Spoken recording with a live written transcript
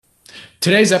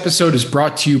Today's episode is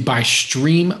brought to you by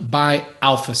Stream by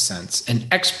AlphaSense, an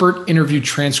expert interview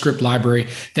transcript library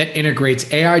that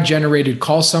integrates AI-generated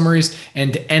call summaries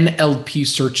and NLP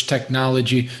search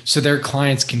technology so their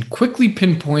clients can quickly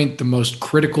pinpoint the most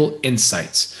critical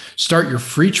insights. Start your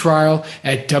free trial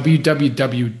at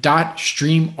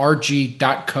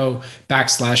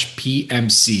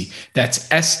www.streamrg.co/PMC. That's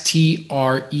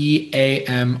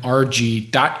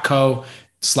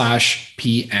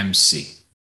streamrg.co/PMC.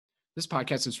 This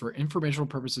podcast is for informational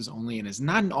purposes only and is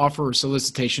not an offer or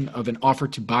solicitation of an offer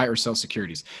to buy or sell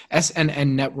securities. SNN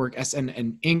Network,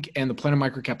 SNN Inc., and the Planet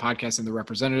Microcap Podcast and the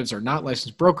representatives are not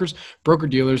licensed brokers,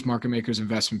 broker-dealers, market makers,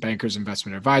 investment bankers,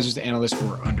 investment advisors, analysts,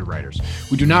 or underwriters.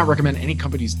 We do not recommend any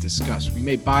companies discussed. We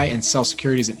may buy and sell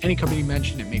securities in any company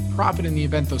mentioned and may profit in the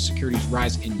event those securities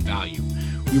rise in value.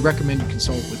 We recommend you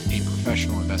consult with a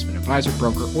professional investment advisor,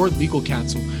 broker, or legal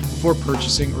counsel before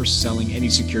purchasing or selling any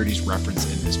securities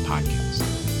referenced in this podcast.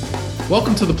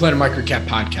 Welcome to the Planet Microcap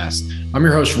Podcast. I'm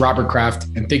your host, Robert Kraft,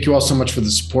 and thank you all so much for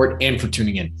the support and for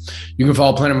tuning in. You can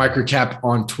follow Planet Microcap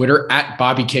on Twitter at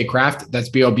Bobby K. Kraft. That's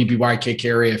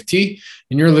BOBBYKKRAFT.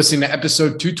 And you're listening to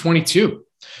episode 222.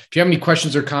 If you have any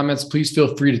questions or comments, please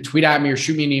feel free to tweet at me or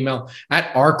shoot me an email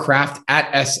at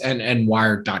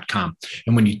rkraft@snnwire.com.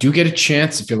 And when you do get a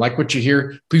chance, if you like what you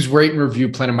hear, please rate and review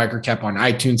Planet Microcap on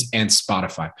iTunes and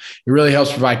Spotify. It really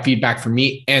helps provide feedback for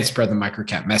me and spread the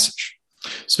microcap message.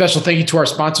 Special thank you to our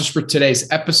sponsors for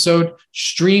today's episode,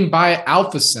 Stream by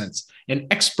AlphaSense, an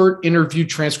expert interview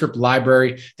transcript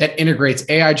library that integrates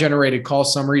AI-generated call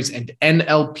summaries and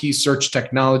NLP search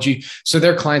technology so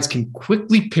their clients can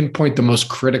quickly pinpoint the most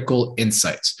critical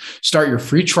insights. Start your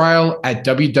free trial at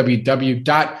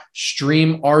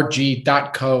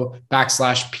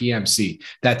www.streamrg.co/PMC.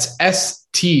 That's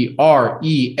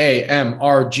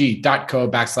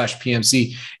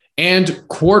streamrg.co/PMC. And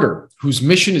Quarter, whose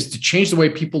mission is to change the way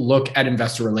people look at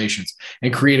investor relations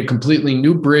and create a completely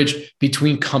new bridge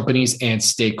between companies and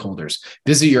stakeholders.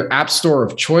 Visit your app store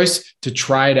of choice to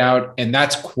try it out, and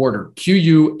that's Quarter,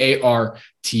 Quartr.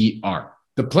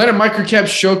 The Planet Microcap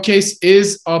Showcase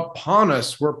is upon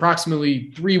us. We're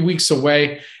approximately 3 weeks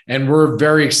away, and we're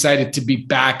very excited to be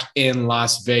back in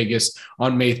Las Vegas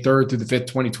on May 3rd through the 5th,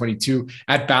 2022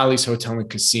 at Bally's Hotel and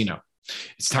Casino.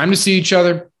 It's time to see each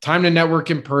other, time to network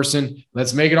in person.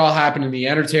 Let's make it all happen in the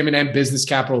entertainment and business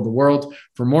capital of the world.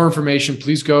 For more information,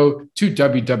 please go to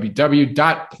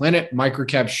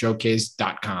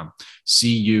www.planetmicrocapshowcase.com.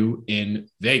 See you in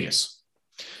Vegas.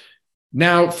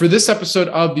 Now, for this episode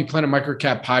of the Planet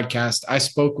Microcap Podcast, I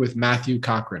spoke with Matthew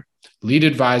Cochran, lead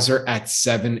advisor at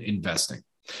Seven Investing.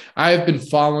 I have been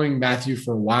following Matthew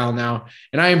for a while now,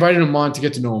 and I invited him on to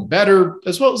get to know him better,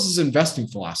 as well as his investing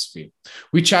philosophy.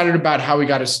 We chatted about how he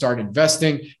got to start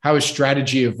investing, how his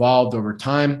strategy evolved over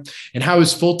time, and how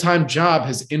his full-time job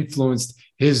has influenced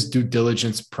his due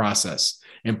diligence process.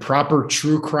 In proper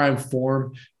true crime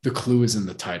form, the clue is in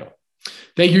the title.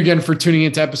 Thank you again for tuning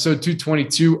into episode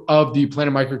 222 of the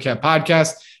Planet Microcap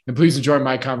Podcast, and please enjoy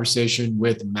my conversation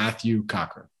with Matthew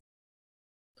Cochran.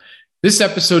 This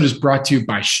episode is brought to you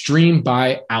by Stream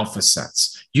by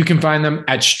AlphaSense. You can find them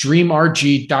at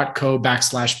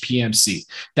streamrg.co/PMC.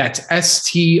 That's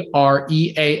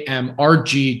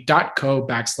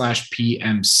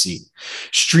streamrg.co/PMC.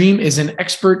 Stream is an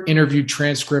expert interview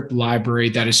transcript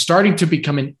library that is starting to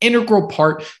become an integral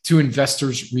part to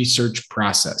investors' research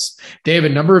process. They have a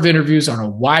number of interviews on a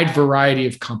wide variety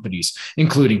of companies,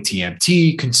 including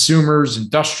TMT, consumers,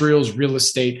 industrials, real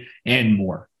estate, and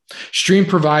more. Stream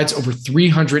provides over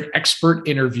 300 expert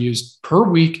interviews per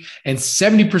week, and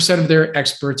 70% of their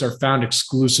experts are found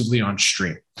exclusively on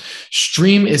Stream.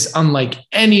 Stream is unlike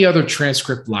any other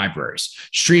transcript libraries.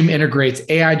 Stream integrates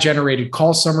AI-generated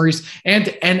call summaries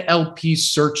and NLP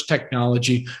search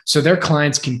technology so their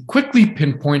clients can quickly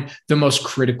pinpoint the most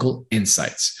critical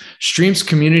insights. Stream's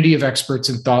community of experts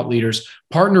and thought leaders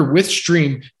partner with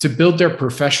Stream to build their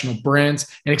professional brands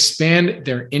and expand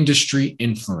their industry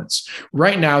influence.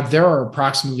 Right now, there are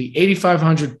approximately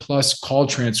 8,500 plus call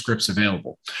transcripts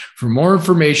available. For more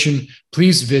information,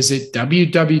 please visit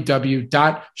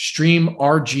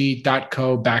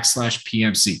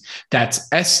www.streamrg.co/PMC. That's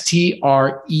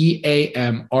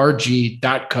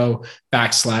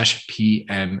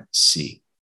streamrg.co/PMC.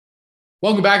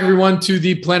 Welcome back, everyone, to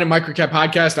the Planet Microcap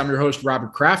Podcast. I'm your host,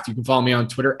 Robert Kraft. You can follow me on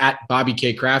Twitter at Bobby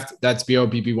K. Kraft. That's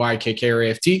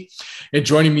BOBBYKKRAFT. And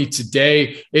joining me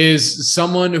today is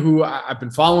someone who I've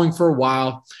been following for a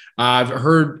while. I've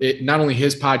heard not only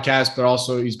his podcast, but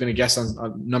also he's been a guest on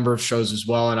a number of shows as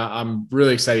well. And I'm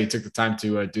really excited he took the time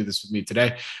to do this with me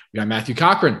today. We got Matthew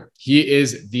Cochran. He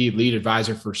is the lead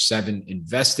advisor for Seven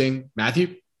Investing. Matthew,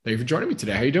 thank you for joining me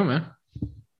today. How you doing, man?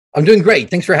 I'm doing great.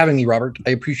 Thanks for having me, Robert. I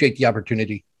appreciate the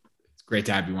opportunity. It's great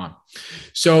to have you on.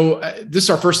 So this is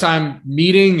our first time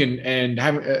meeting and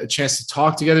having a chance to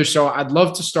talk together. So I'd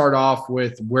love to start off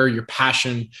with where your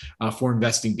passion for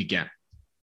investing began.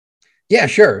 Yeah,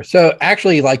 sure. So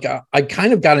actually, I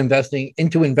kind of got investing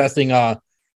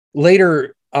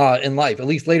later in life, at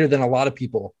least later than a lot of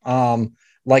people.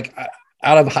 Like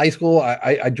out of high school,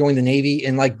 I joined the Navy,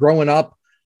 and like growing up,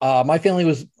 my family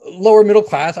was lower middle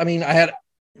class. I mean, I had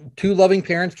two loving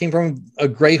parents, came from a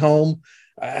great home.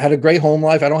 I had a great home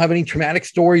life. I don't have any traumatic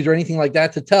stories or anything like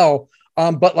that to tell.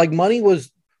 But like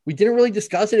we didn't really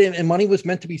discuss it, and money was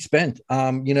meant to be spent.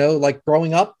 Like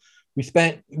growing up,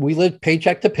 we lived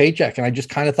paycheck to paycheck. And I just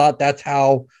kind of thought that's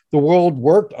how the world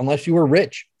worked, unless you were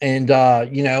rich. And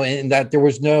that there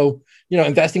was no,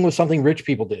 investing was something rich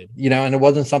people did, and it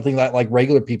wasn't something that like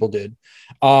regular people did.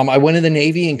 I went in the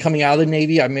Navy, and coming out of the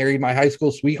Navy, I married my high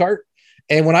school sweetheart.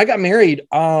 And when I got married,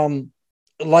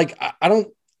 like I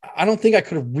don't think I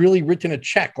could have really written a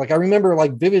check. Like I remember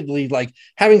like vividly like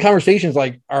having conversations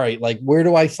like, all right, like where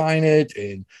do I sign it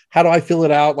and how do I fill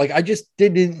it out? Like I just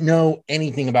didn't know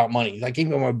anything about money. I came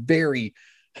from a very,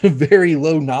 very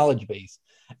low knowledge base.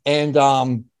 And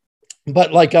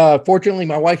but like fortunately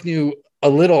my wife knew a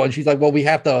little, and she's like, well, we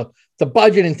have the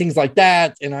budget and things like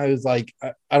that. And I was like,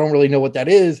 I don't really know what that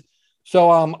is. So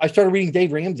I started reading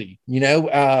Dave Ramsey,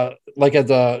 like as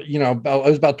a, I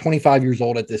was about 25 years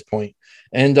old at this point.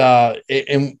 And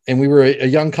we were a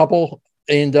young couple,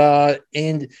 and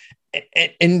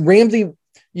Ramsey,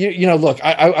 look,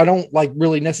 I don't like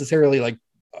really necessarily like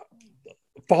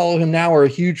follow him now or a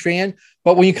huge fan,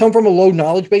 but when you come from a low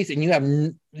knowledge base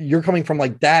and you're coming from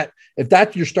like that, if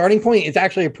that's your starting point, it's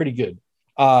actually a pretty good,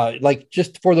 like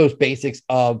just for those basics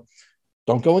of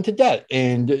don't go into debt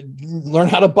and learn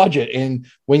how to budget. And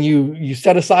when you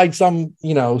set aside some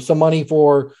money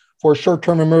for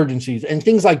short-term emergencies and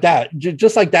things like that,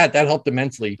 just like that helped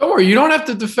immensely. Don't worry, you don't have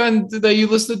to defend that you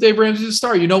listed Dave Ramsey as a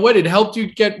star. You know what? It helped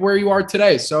you get where you are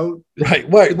today. So right.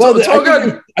 Well, it's all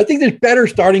good. I think there's better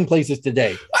starting places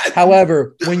today.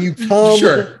 However, when you come,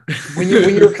 sure. when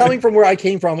you're coming from where I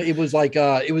came from, it was like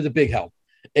it was a big help.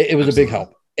 It was Absolutely. A big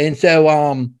help. And so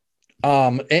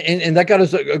and that got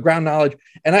us a ground knowledge.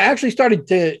 And I actually started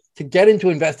to get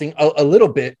into investing a little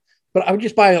bit, but I would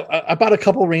just I bought a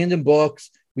couple random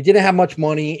books. We didn't have much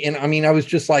money. And I mean, I was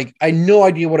just like, I had no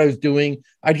idea what I was doing.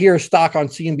 I'd hear a stock on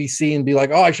CNBC and be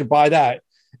like, oh, I should buy that.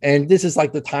 And this is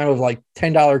like the time of like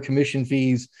 $10 commission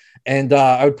fees. And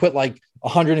I would put like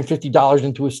 $150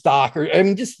 into a stock, or I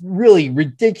mean, just really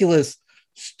ridiculous,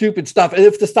 stupid stuff. And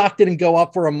if the stock didn't go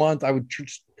up for a month, I would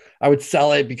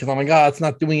sell it because I'm like, oh, it's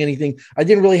not doing anything. I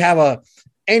didn't really have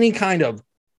any kind of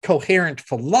coherent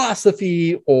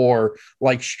philosophy or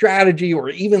like strategy or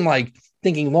even like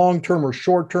thinking long-term or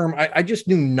short-term. I just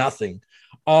knew nothing.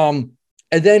 And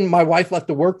then my wife left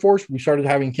the workforce. We started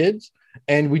having kids,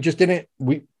 and we just didn't,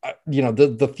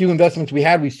 the few investments we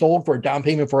had, we sold for a down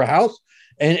payment for a house.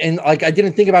 And like, I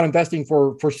didn't think about investing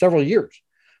for several years,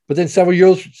 but then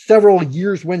several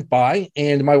years went by,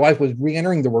 and my wife was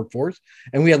re-entering the workforce,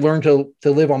 and we had learned to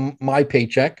live on my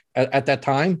paycheck at that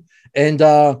time. And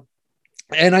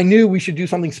I knew we should do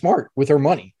something smart with our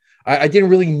money. I didn't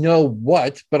really know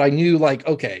what, but I knew like,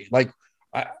 okay, like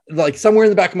somewhere in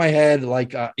the back of my head,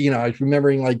 like, I was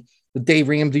remembering like the Dave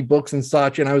Ramsey books and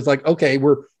such. And I was like, okay,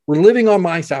 we're living on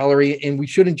my salary, and we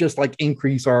shouldn't just like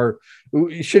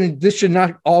this should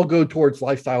not all go towards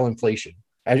lifestyle inflation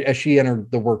as she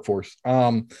entered the workforce.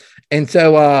 And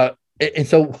so I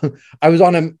was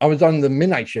on the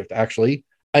midnight shift actually.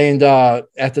 And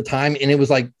at the time, and it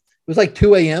was like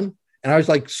 2 a.m. and I was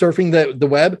like surfing the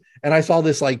web, and I saw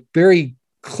this like very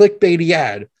clickbaity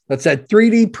ad that said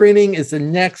 3D printing is the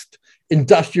next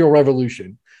industrial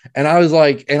revolution. And I was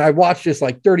like, and I watched this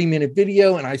like 30-minute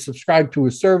video, and I subscribed to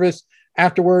a service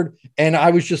afterward. And I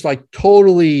was just like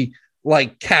totally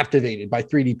like captivated by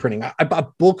 3D printing. I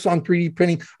bought books on 3D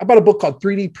printing. I bought a book called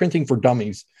 3D Printing for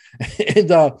Dummies.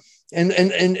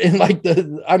 And like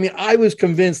I was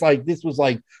convinced like this was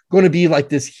like going to be like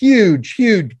this huge,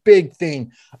 big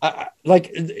thing. I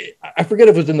forget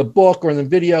if it was in the book or in the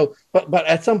video, but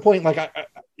at some point, like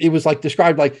it was like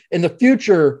described like in the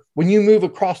future, when you move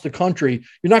across the country,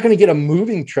 you're not going to get a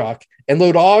moving truck and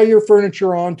load all your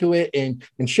furniture onto it and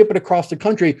ship it across the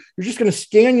country. You're just going to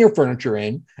scan your furniture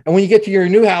in. And when you get to your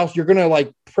new house, you're going to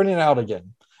like print it out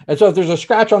again. And so if there's a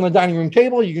scratch on the dining room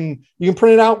table, you can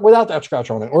print it out without that scratch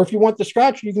on it. Or if you want the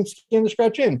scratch, you can scan the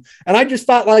scratch in. And I just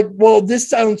thought like, well, this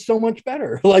sounds so much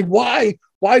better. Like, why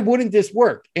wouldn't this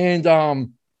work?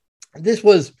 And this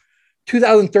was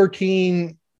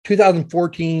 2013,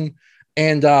 2014.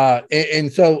 And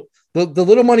so the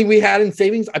little money we had in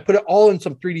savings, I put it all in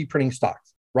some 3D printing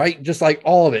stocks, right? Just like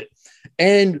all of it.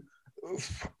 And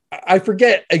I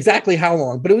forget exactly how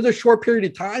long, but it was a short period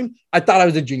of time. I thought I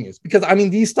was a genius because I mean,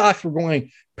 these stocks were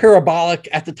going parabolic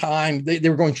at the time. They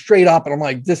were going straight up. And I'm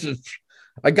like,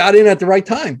 I got in at the right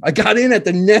time. I got in at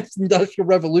the next industrial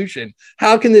revolution.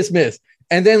 How can this miss?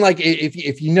 And then like,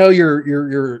 if you know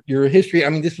your history, I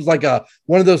mean, this was like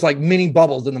one of those like mini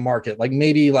bubbles in the market, like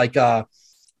maybe like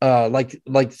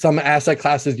some asset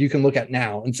classes you can look at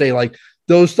now and say like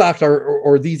those stocks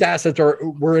or these assets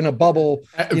were in a bubble,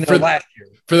 last year.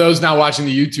 For those not watching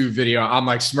the YouTube video, I'm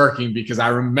like smirking because I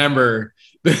remember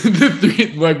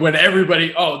like when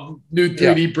everybody, new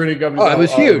 3D printing companies. Oh, it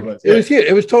was huge. It was huge.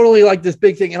 It was totally like this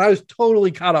big thing. And I was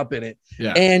totally caught up in it.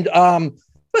 Yeah. And,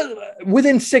 but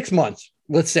within 6 months,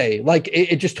 let's say like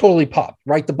it just totally popped,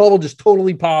 right? The bubble just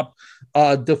totally popped,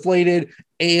 deflated.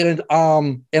 And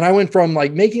I went from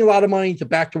like making a lot of money to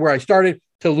back to where I started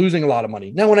to losing a lot of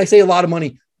money. Now, when I say a lot of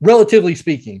money, relatively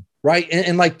speaking, right.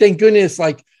 And like, thank goodness,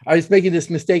 like I was making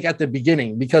this mistake at the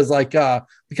beginning because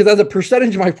as a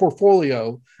percentage of my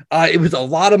portfolio, it was a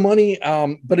lot of money.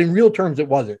 But in real terms, it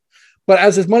wasn't. But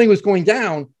as this money was going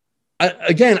down,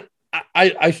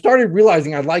 I started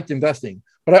realizing I liked investing,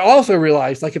 but I also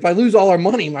realized like, if I lose all our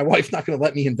money, my wife's not going to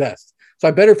let me invest. So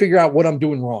I better figure out what I'm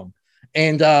doing wrong.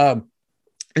 And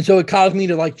so it caused me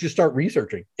to like just start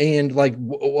researching and like,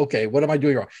 okay, what am I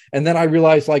doing wrong? And then I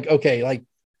realized like, okay, like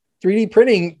 3D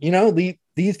printing,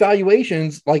 these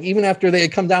valuations, like even after they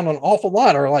had come down an awful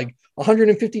lot, are like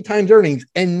 150 times earnings,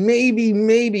 and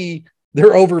maybe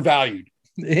they're overvalued,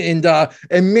 and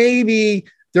maybe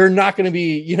they're not going to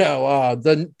be,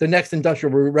 the next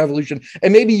industrial revolution,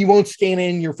 and maybe you won't scan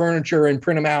in your furniture and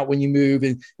print them out when you move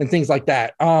and things like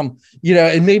that. And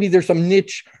maybe there's some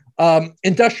niche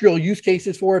industrial use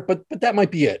cases for it, but that might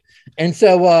be it. And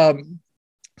so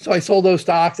I sold those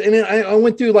stocks, and then I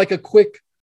went through like a quick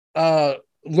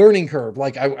learning curve.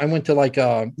 Like I went to like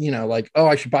I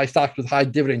should buy stocks with high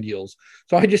dividend yields.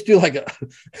 So I just do like a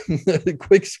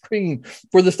quick screen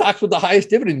for the stocks with the highest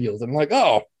dividend yields. I'm like,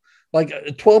 like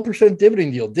a 12%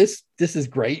 dividend yield. This is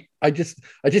great. I just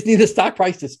need the stock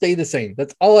price to stay the same.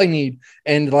 That's all I need.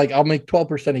 And like, I'll make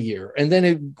 12% a year. And then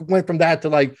it went from that to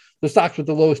like the stocks with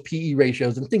the lowest PE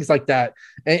ratios and things like that.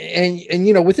 And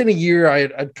within a year,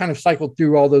 I kind of cycled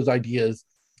through all those ideas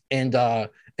and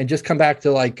just come back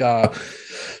to like,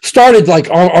 started like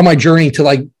on my journey to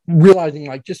like realizing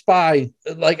like just buy,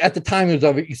 like at the time it was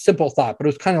a simple thought, but it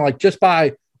was kind of like just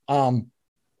buy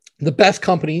the best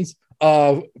companies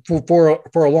for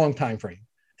a long time frame.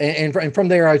 And from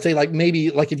there, I'd say like, maybe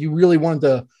like if you really wanted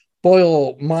to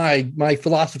boil my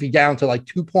philosophy down to like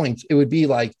 2 points, it would be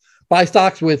like buy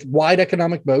stocks with wide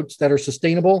economic moats that are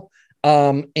sustainable,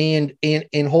 and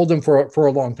hold them for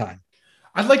a long time.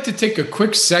 I'd like to take a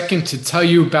quick second to tell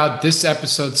you about this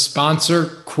episode's sponsor,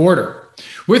 Quarter.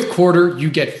 With Quarter, you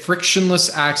get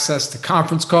frictionless access to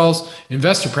conference calls,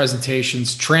 investor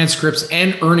presentations, transcripts,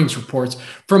 and earnings reports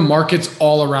from markets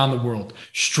all around the world,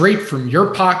 straight from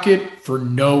your pocket for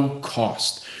no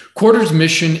cost. Quarter's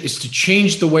mission is to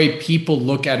change the way people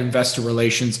look at investor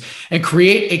relations and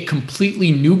create a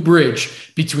completely new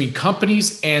bridge between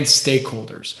companies and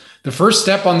stakeholders. The first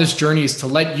step on this journey is to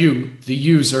let you, the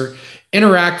user,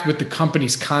 interact with the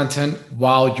company's content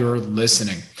while you're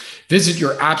listening. Visit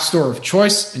your app store of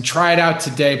choice and try it out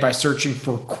today by searching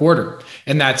for Quarter.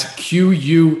 And that's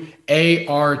Quartr.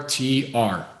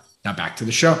 Now back to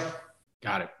the show.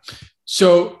 Got it.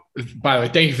 So, by the way,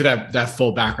 thank you for that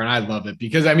full background. I love it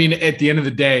because, I mean, at the end of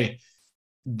the day,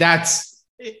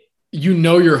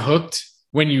 you're hooked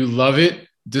when you love it,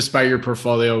 despite your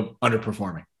portfolio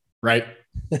underperforming, right?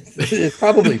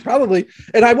 probably.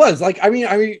 And I was like, I mean,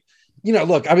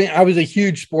 look, I mean, I was a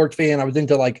huge sports fan. I was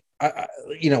into like,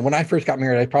 when I first got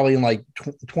married, I was probably in like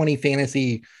 20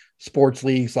 fantasy sports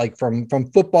leagues, like from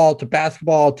football to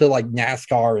basketball to like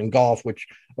NASCAR and golf, which,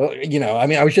 I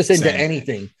mean, I was just into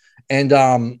anything. And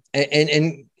now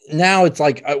it's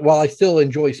like, while I still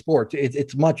enjoy sports,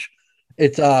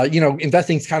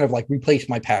 investing's kind of like replaced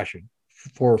my passion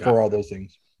for all those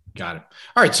things. Got it.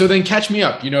 All right. So then catch me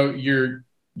up. You're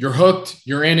hooked,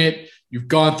 you're in it. You've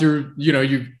gone through,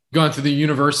 you've gone to the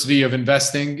University of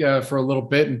Investing for a little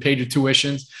bit and paid your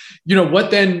tuitions.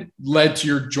 What then led to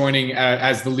your joining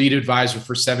as the lead advisor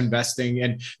for Seven Investing?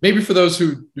 And maybe for those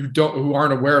who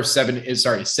aren't aware of Seven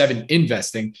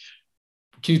Investing,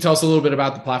 can you tell us a little bit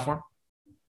about the platform?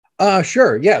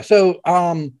 Sure. Yeah. So,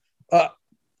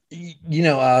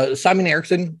 Simon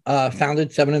Erickson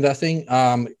founded Seven Investing.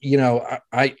 I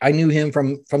knew him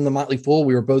from the Motley Fool.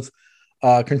 We were both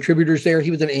contributors there.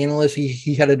 He was an analyst.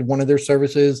 He headed one of their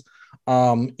services.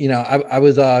 I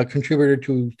was a contributor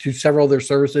to several of their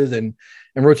services and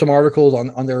wrote some articles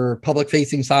on their public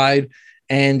facing side.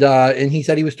 And he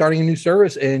said he was starting a new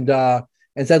service and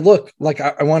said, look, like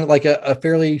I wanted like a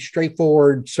fairly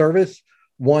straightforward service,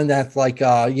 one that's like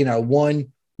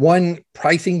one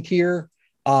pricing tier,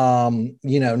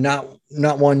 not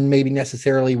one maybe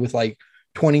necessarily with like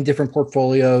 20 different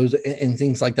portfolios and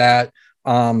things like that.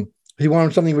 He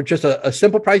wanted something with just a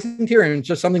simple pricing tier and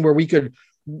just something where we could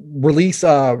release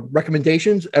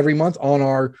recommendations every month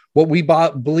on what we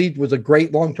believed was a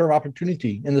great long-term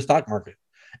opportunity in the stock market.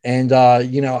 And,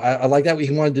 I like that.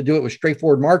 He wanted to do it with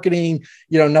straightforward marketing,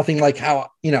 nothing like how,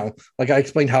 like I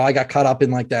explained how I got caught up in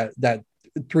like that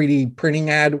 3D printing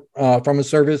ad from a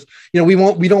service. We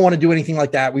don't want to do anything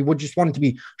like that. We would just want it to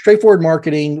be straightforward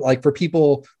marketing, like for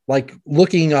people like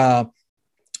looking to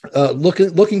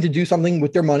do something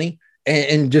with their money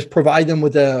and just provide them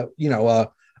with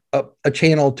a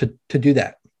channel to do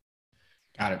that.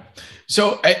 Got it.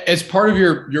 So as part of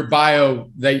your bio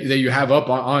that you have up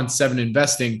on Seven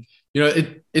Investing,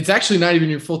 it's actually not even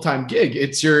your full-time gig.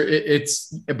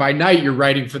 It's by night you're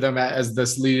writing for them as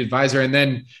this lead advisor. And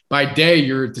then by day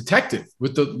you're a detective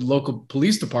with the local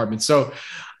police department. So,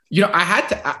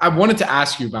 I wanted to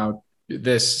ask you about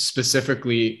this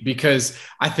specifically because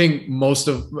I think most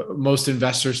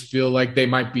investors feel like they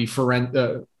might be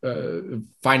financial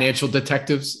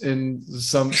detectives in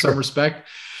some respect.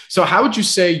 So how would you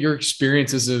say your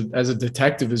experience as a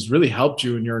detective has really helped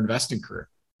you in your investing career?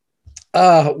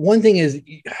 One thing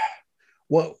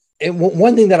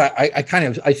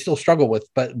that I still struggle with,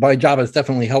 but my job has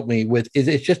definitely helped me with is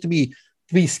it's just to be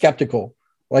skeptical.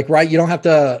 Like, right. You don't have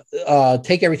to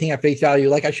take everything at face value.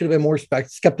 Like I should have been more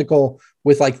skeptical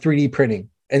with like 3D printing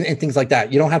and things like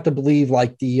that. You don't have to believe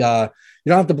you don't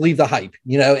have to believe the hype,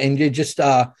 and you just,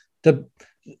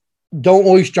 don't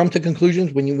always jump to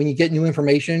conclusions when you get new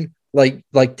information, like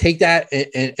take that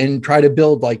and try to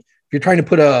build, like if you're trying to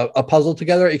put a puzzle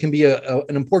together, it can be an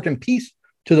important piece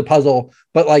to the puzzle,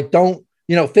 but like, don't,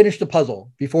 finish the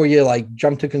puzzle before you like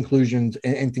jump to conclusions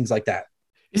and things like that.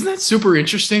 Isn't that super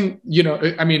interesting?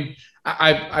 I mean,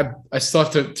 I still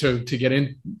have to get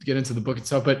into the book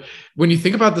itself, but when you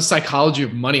think about the psychology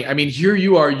of money, I mean, here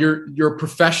you are, you're a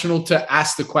professional to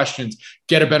ask the questions,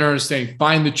 get a better understanding,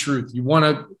 find the truth. You want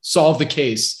to solve the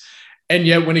case. And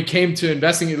yet when it came to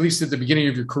investing, at least at the beginning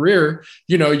of your career,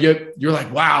 you're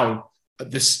like, wow,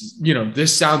 this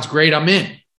sounds great. I'm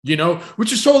in,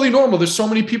 which is totally normal. There's so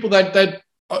many people that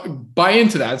buy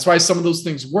into that. That's why some of those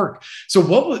things work. So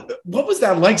what was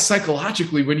that like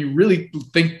psychologically when you really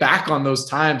think back on those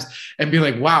times and be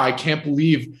like, wow, I can't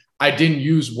believe I didn't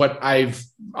use what I'm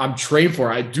trained for.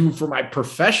 I do for my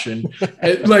profession.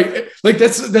 It's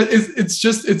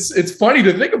funny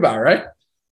to think about, right?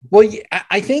 Well, yeah,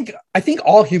 I think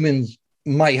all humans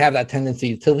might have that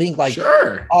tendency to think like,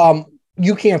 sure.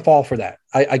 You can't fall for that.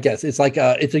 I guess it's like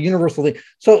it's a universal thing.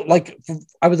 So like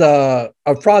I was a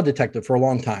fraud detective for a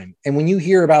long time. And when you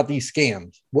hear about these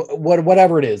scams,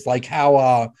 whatever it is, like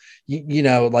how,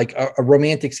 like a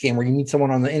romantic scam where you meet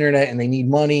someone on the internet and they need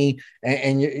money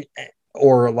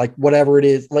or like whatever it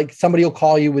is, like somebody will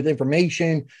call you with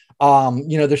information.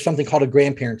 There's something called a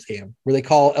grandparent scam where they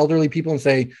call elderly people and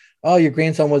say, oh, your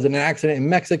grandson was in an accident in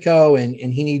Mexico and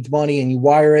he needs money, and you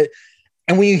wire it.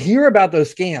 And when you hear about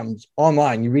those scams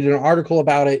online, you read an article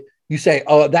about it, you say,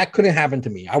 oh, that couldn't happen to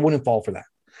me. I wouldn't fall for that.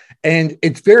 And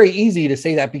it's very easy to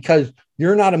say that because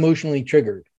you're not emotionally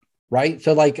triggered, right?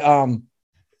 So like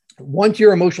once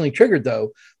you're emotionally triggered,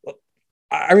 though,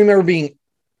 I remember being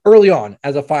early on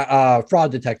as a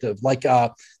fraud detective, like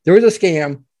there was a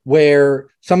scam where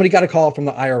somebody got a call from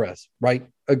the IRS, right?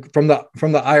 From the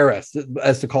IRS,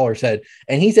 as the caller said.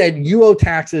 And he said, you owe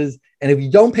taxes. And if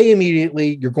you don't pay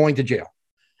immediately, you're going to jail.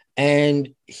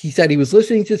 And he said he was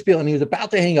listening to this bill and he was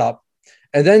about to hang up.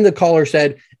 And then the caller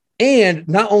said, and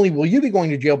not only will you be going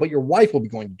to jail, but your wife will be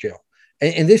going to jail.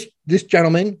 And this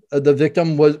gentleman, the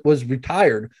victim, was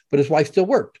retired, but his wife still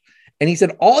worked. And he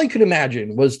said all he could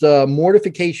imagine was the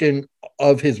mortification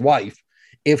of his wife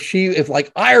if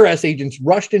like IRS agents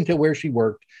rushed into where she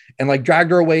worked and like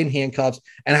dragged her away in handcuffs,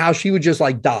 and how she would just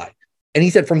like die. And he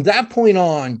said from that point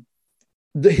on,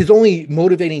 his only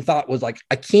motivating thought was like,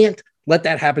 I can't let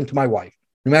that happen to my wife.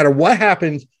 No matter what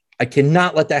happens, I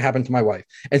cannot let that happen to my wife.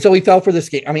 And so he fell for this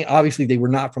game. I mean, obviously they were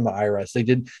not from the IRS. They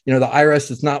did, the IRS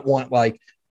does not want like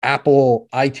Apple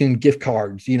iTunes gift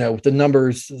cards, with the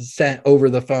numbers sent over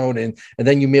the phone and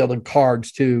then you mail the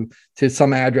cards to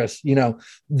some address,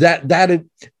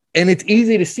 and it's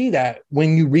easy to see that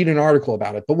when you read an article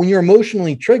about it. But when you're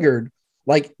emotionally triggered,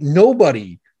 like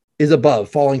nobody is above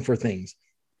falling for things.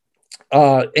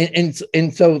 And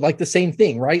so like the same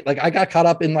thing, right? Like I got caught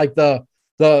up in like the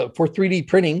for 3D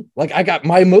printing, like I got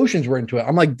my emotions were into it.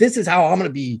 I'm like, this is how I'm going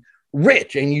to be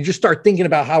rich. And you just start thinking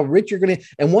about how rich you're going to,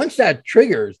 and once that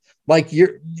triggers, like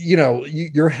your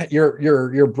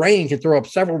brain can throw up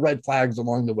several red flags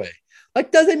along the way.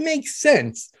 Like, does it make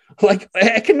sense? Like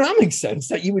economic sense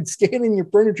that you would scan in your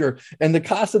furniture and the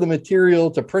cost of the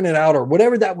material to print it out or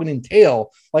whatever that would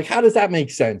entail. Like, how does that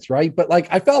make sense? Right. But like,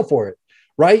 I fell for it.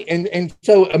 Right. And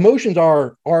so emotions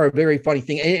are a very funny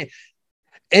thing.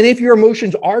 And if your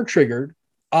emotions are triggered,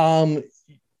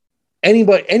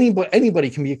 anybody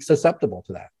can be susceptible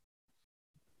to that.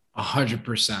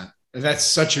 100%. That's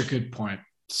such a good point.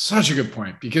 Such a good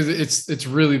point, because it's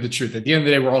really the truth. At the end of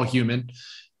the day, we're all human.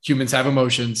 Humans have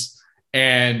emotions,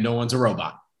 and no one's a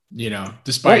robot,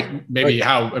 despite maybe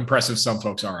how impressive some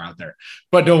folks are out there,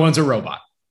 but no one's a robot,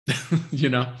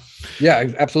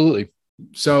 Yeah, absolutely.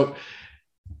 So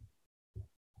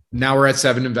now we're at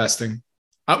 7 investing.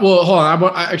 Well, hold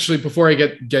on. Actually, before I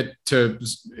get to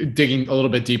digging a little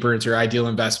bit deeper into your ideal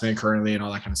investment currently and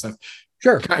all that kind of stuff.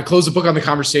 Sure. Can I close the book on the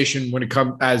conversation when it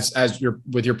comes as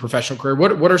with your professional career?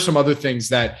 What are some other things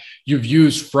that you've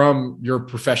used from your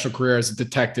professional career as a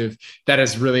detective that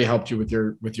has really helped you with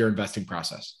your investing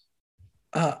process?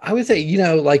 I would say,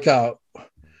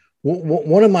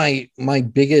 one of my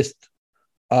biggest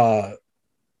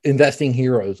investing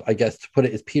heroes, I guess to put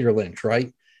it, is Peter Lynch,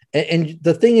 right? And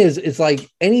the thing is, it's like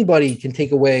anybody can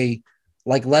take away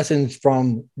like lessons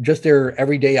from just their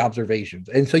everyday observations.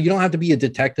 And so you don't have to be a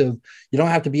detective. You don't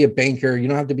have to be a banker. You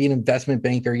don't have to be an investment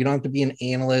banker. You don't have to be an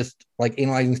analyst, like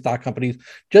analyzing stock companies.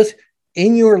 Just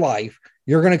in your life,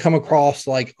 you're going to come across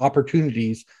like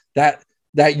opportunities that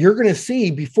you're going to see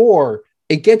before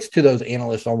it gets to those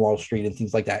analysts on Wall Street and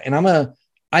things like that. And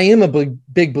I am a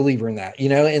big believer in that,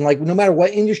 and like, no matter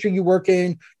what industry you work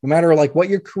in, no matter like what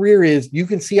your career is, you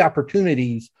can see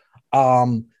opportunities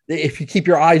if you keep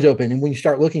your eyes open. And when you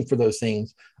start looking for those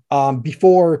things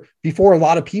before a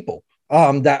lot of people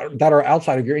that are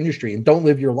outside of your industry and don't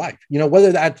live your life,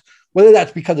 whether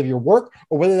that's because of your work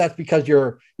or whether that's because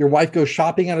your wife goes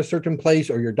shopping at a certain place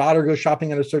or your daughter goes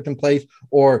shopping at a certain place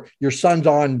or your son's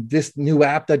on this new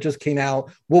app that just came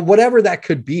out. Well, whatever that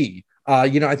could be.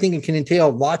 I think it can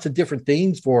entail lots of different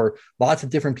things for lots of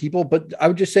different people, but I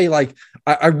would just say like,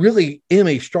 I really am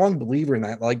a strong believer in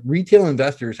that. Like retail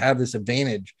investors have this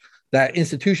advantage that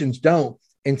institutions don't,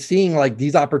 and seeing like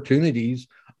these opportunities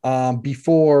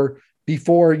before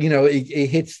it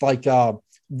hits like,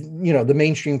 the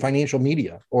mainstream financial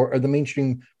media or the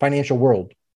mainstream financial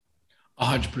world.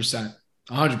 100%.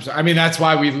 100%. I mean, that's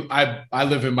why I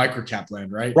live in microcap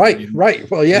land, right? Right. I mean,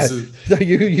 right. Well, yeah. So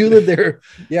you live there.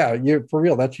 Yeah. You're for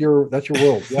real. That's your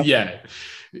world. Yep. Yeah.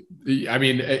 I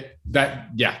mean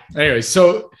yeah. Anyway,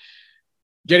 so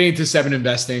getting into 7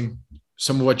 investing,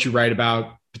 some of what you write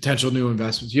about potential new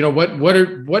investments,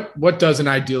 what does an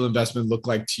ideal investment look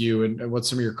like to you, and what's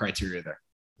some of your criteria there?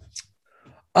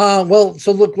 Well,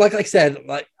 so look, like I said,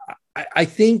 like I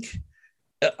think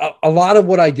a lot of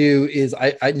what I do is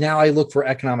I look for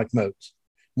economic moats.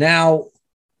 Now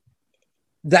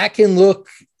that can look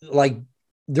like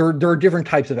there are different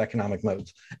types of economic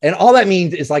moats, and all that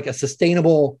means is like a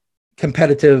sustainable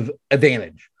competitive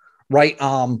advantage, right?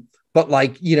 But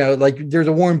like, like there's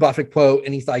a Warren Buffett quote,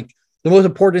 and he's like, the most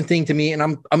important thing to me, and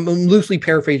I'm loosely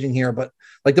paraphrasing here, but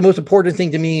like the most important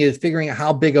thing to me is figuring out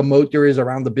how big a moat there is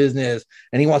around the business.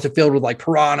 And he wants it filled with like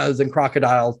piranhas and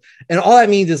crocodiles. And all that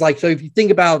means is like, so if you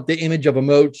think about the image of a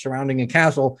moat surrounding a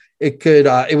castle,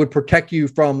 it would protect you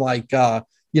from like, the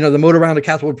moat around the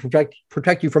castle would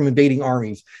protect you from invading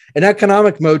armies. And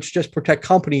economic moats just protect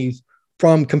companies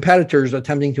from competitors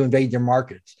attempting to invade their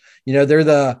markets. They're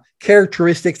the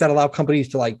characteristics that allow companies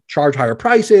to like charge higher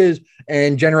prices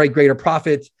and generate greater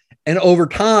profits. And over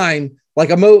time, like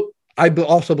a moat, I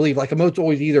also believe like a moat's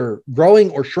always either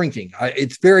growing or shrinking.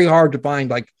 It's very hard to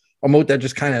find like a moat that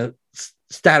just kind of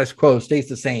status quo stays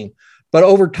the same. But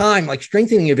over time, like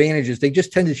strengthening advantages, they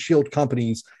just tend to shield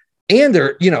companies and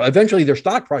their, eventually their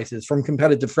stock prices from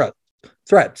competitive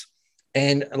threats.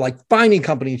 And like finding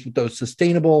companies with those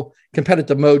sustainable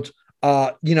competitive moats,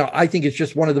 I think it's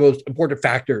just one of the most important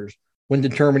factors when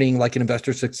determining like an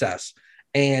investor's success.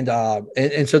 And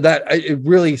so that it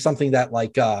really is something that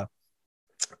like,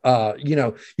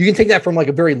 you can take that from like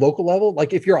a very local level.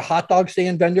 Like if you're a hot dog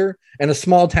stand vendor in a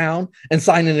small town and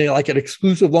sign in like an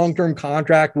exclusive long-term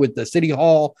contract with the city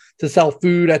hall to sell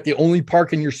food at the only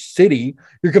park in your city,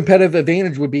 your competitive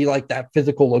advantage would be like that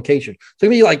physical location. So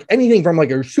it'd be like anything from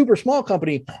like a super small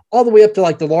company all the way up to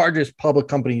like the largest public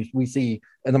companies we see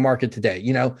in the market today,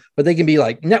 but they can be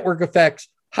like network effects,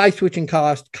 high switching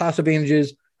cost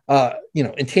advantages,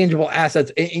 intangible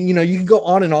assets, and you can go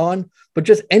on, but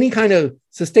just any kind of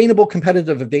sustainable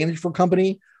competitive advantage for a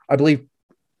company, I believe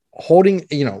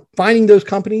finding those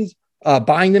companies,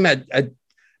 buying them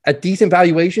at decent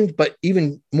valuations, but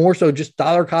even more so just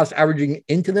dollar cost averaging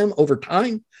into them over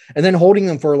time, and then holding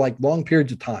them for like long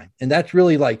periods of time. And that's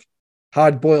really like how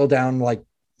I'd boil down like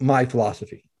my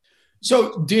philosophy.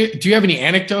 So do you have any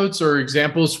anecdotes or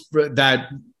examples that,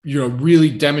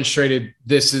 really demonstrated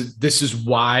this is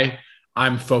why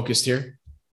I'm focused here?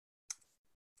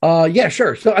 Yeah,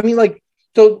 sure. So, I mean,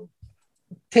 so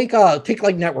take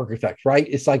like network effects, right?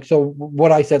 It's like, so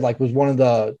what I said, like, was one of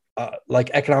the, like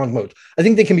economic modes. I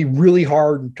think they can be really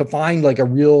hard to find like a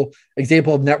real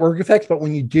example of network effects, but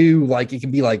when you do, like, it can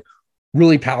be like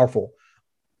really powerful.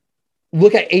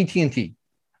 Look at AT&T,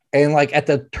 and like at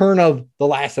the turn of the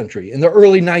last century in the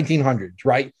early 1900s,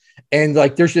 right? And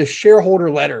like there's this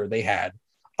shareholder letter they had,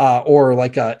 or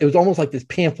like it was almost like this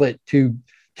pamphlet to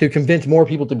convince more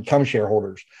people to become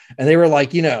shareholders. And they were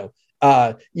like, a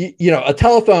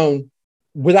telephone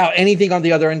without anything on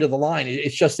the other end of the line,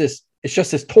 it's just this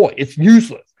toy. It's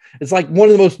useless. It's like one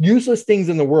of the most useless things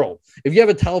in the world. If you have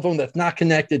a telephone that's not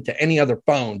connected to any other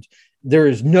phones, there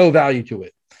is no value to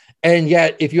it. And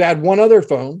yet, if you add one other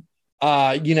phone,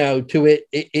 to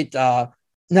it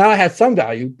now it has some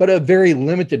value, but a very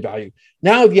limited value.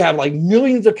 Now, if you have like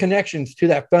millions of connections to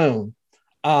that phone,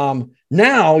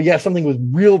 now you have something with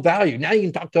real value. Now you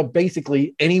can talk to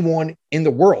basically anyone in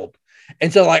the world.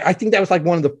 And so, like, I think that was like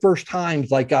one of the first times,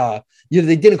 like, they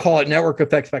didn't call it network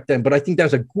effects back then, but I think that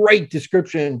was a great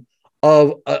description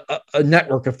of a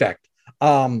network effect.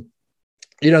 The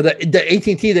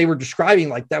AT&T they were describing,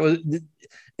 like, that was,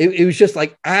 it was just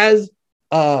like, as,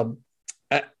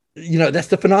 that's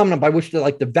the phenomenon by which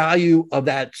the value of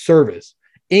that service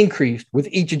increased with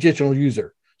each additional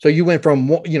user. So you went from,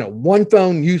 one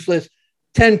phone useless,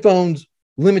 10 phones,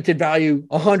 limited value,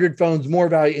 100 phones, more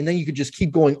value. And then you could just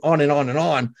keep going on and on and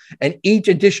on. And each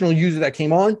additional user that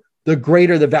came on, the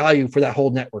greater the value for that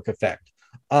whole network effect.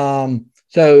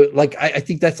 So like, I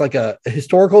think that's like a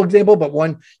historical example, but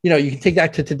one, you can take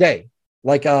that to today.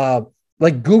 Like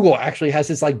Google actually has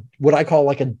this, like, what I call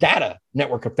like a data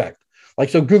network effect. Like,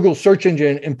 so Google's search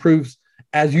engine improves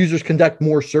as users conduct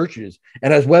more searches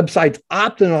and as websites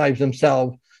optimize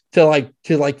themselves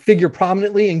to figure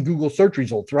prominently in Google search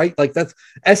results, right? Like, that's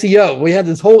SEO. We have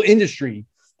this whole industry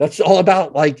that's all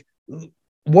about like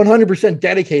 100%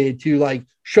 dedicated to like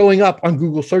showing up on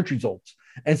Google search results.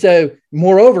 And so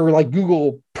moreover, like,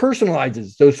 Google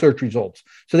personalizes those search results.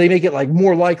 So they make it like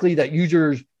more likely that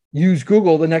users use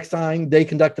Google the next time they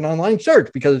conduct an online search,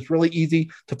 because it's really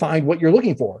easy to find what you're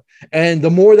looking for. And the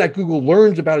more that Google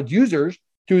learns about its users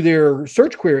through their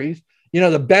search queries,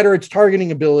 the better its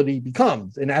targeting ability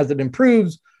becomes. And as it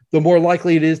improves, the more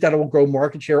likely it is that it will grow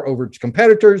market share over its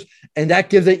competitors. And that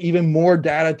gives it even more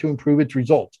data to improve its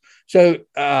results. So,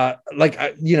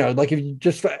 if you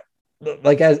just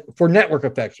like, as for network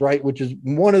effects, right, which is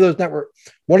one of those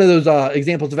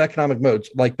examples of economic modes.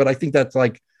 Like, but I think that's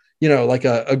like, like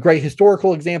a great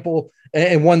historical example,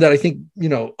 and one that I think,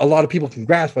 a lot of people can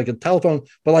grasp, like a telephone.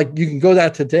 But like, you can go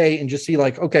that today and just see,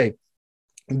 like, okay,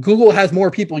 Google has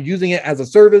more people using it as a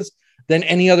service than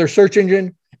any other search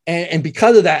engine. And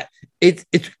because of that, it's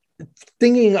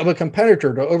thinking of a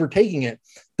competitor to overtaking it.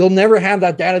 They'll never have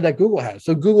that data that Google has.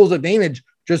 So Google's advantage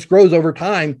just grows over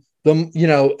time,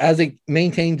 as it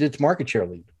maintains its market share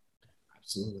lead.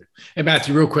 Absolutely. Hey,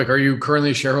 Matthew, real quick, are you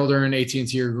currently a shareholder in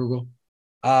AT&T or Google?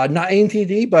 Not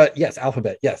AT&T, but yes,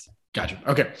 Alphabet. Yes. Gotcha.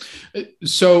 Okay.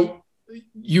 So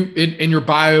you, in your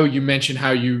bio, you mentioned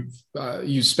how you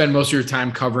spend most of your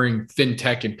time covering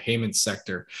fintech and payments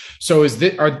sector. So is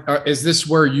this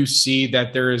where you see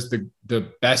that there is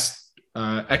the best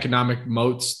economic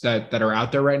moats that are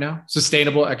out there right now?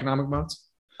 Sustainable economic moats?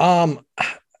 Probably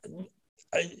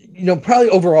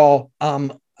overall,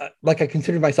 like, I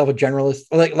consider myself a generalist.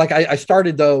 Like I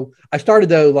started though,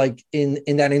 like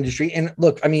in that industry. And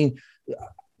look, I mean,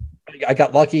 I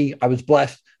got lucky. I was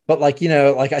blessed. But like,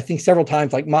 I think several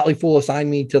times, like, Motley Fool assigned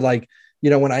me to, like,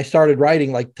 when I started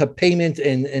writing, like, to payments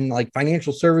and like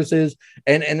financial services,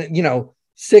 and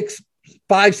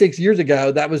 5-6 years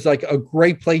ago, that was like a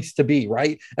great place to be.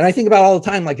 Right. And I think about all the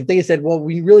time, like, if they said, well,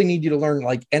 we really need you to learn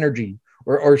like energy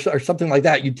or something like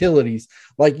that, utilities,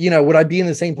 like, would I be in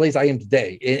the same place I am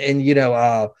today?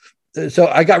 So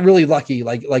I got really lucky,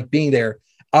 like being there.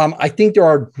 I think there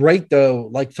are great, though,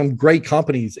 like some great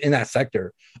companies in that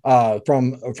sector,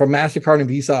 from MasterCard and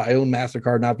Visa. I own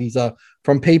MasterCard, not Visa.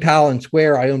 From PayPal and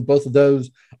Square, I own both of those.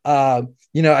 I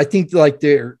think like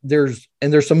there's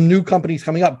some new companies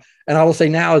coming up, and I will say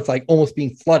now it's like almost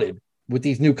being flooded with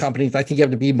these new companies. I think you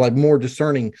have to be like more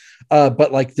discerning.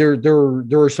 But like there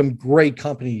are some great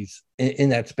companies in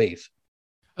that space.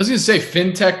 I was going to say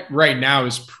fintech right now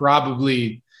is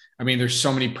probably, I mean, there's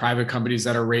so many private companies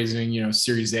that are raising,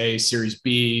 Series A, Series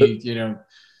B,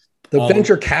 the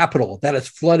venture capital that has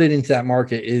flooded into that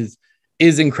market is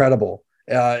incredible.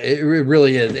 It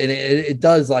really is. And it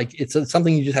does, like, it's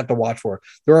something you just have to watch for.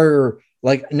 There are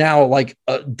like now like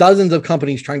dozens of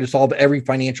companies trying to solve every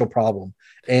financial problem.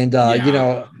 And,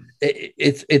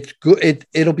 it's good.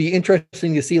 It'll be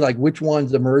interesting to see like which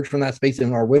ones emerge from that space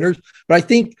and are winners. But I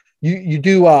think you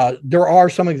do, there are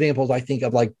some examples, I think,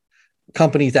 of like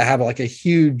companies that have like a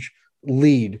huge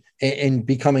lead in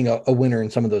becoming a winner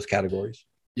in some of those categories.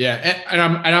 Yeah. And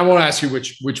I won't ask you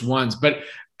which ones, but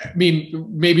I mean,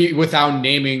 maybe without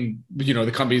naming,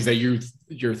 the companies that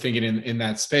you're thinking in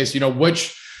that space,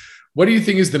 what do you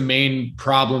think is the main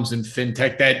problems in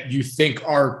fintech that you think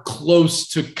are close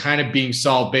to kind of being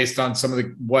solved based on some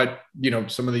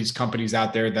of these companies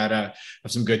out there that have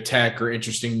some good tech or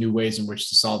interesting new ways in which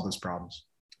to solve those problems?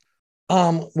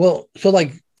 Well, so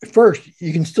like first,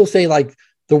 you can still say like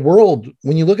the world,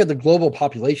 when you look at the global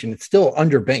population, it's still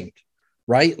underbanked,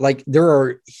 right? Like there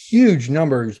are huge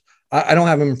numbers. I don't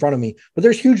have them in front of me, but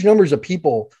there's huge numbers of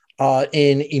people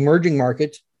in emerging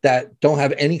markets that don't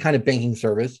have any kind of banking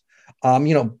service.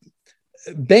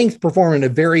 Banks perform a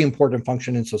very important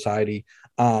function in society.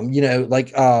 In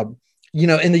the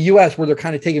US where they're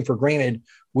kind of taken for granted,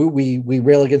 we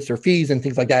rail against their fees and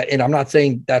things like that. And I'm not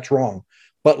saying that's wrong,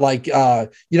 but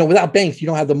without banks, you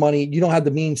don't have the money, you don't have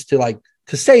the means to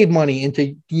save money and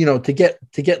to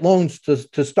get loans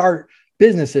to start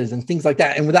businesses and things like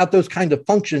that. And without those kinds of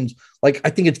functions, like I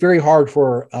think it's very hard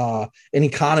for an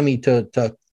economy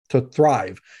to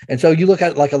thrive. And so you look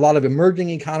at like a lot of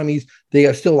emerging economies, they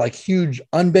are still like huge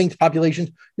unbanked populations.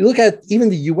 You look at even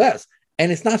the US,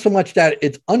 and it's not so much that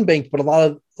it's unbanked, but a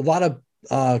lot of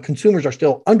consumers are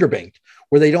still underbanked,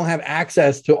 where they don't have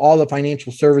access to all the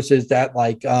financial services that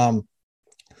like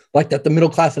that the middle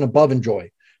class and above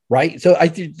enjoy. Right. So I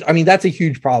mean, that's a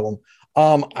huge problem.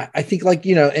 I think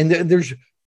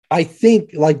I think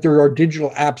like there are digital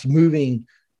apps moving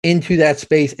into that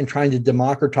space and trying to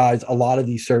democratize a lot of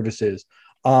these services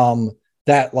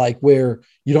that like where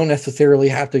you don't necessarily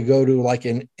have to go to like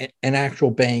an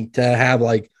actual bank to have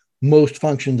like most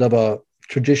functions of a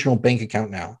traditional bank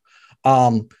account now.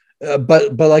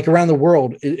 But like around the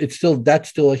world, that's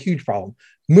still a huge problem.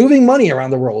 Moving money around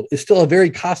the world is still a very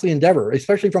costly endeavor,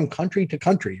 especially from country to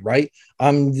country, right?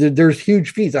 There's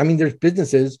huge fees. I mean, there's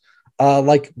businesses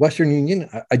like Western Union.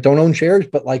 I don't own shares,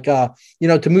 but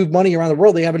to move money around the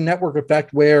world, they have a network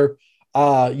effect where,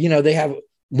 they have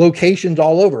locations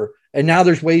all over. And now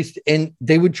there's ways, and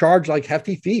they would charge like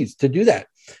hefty fees to do that.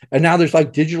 And now there's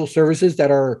like digital services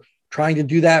that are trying to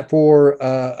do that for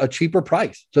a cheaper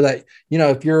price, so that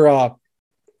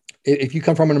if you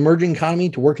come from an emerging economy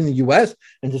to work in the US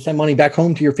and to send money back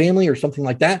home to your family or something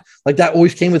like that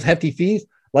always came with hefty fees.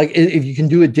 Like if you can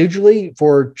do it digitally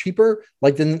for cheaper,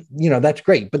 like then, that's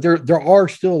great. But there are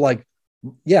still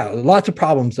lots of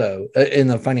problems though in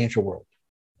the financial world,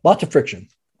 lots of friction.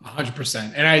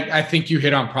 100%. And I think you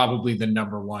hit on probably the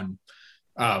number one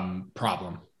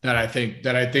problem that I think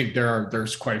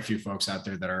there's quite a few folks out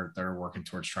there that are working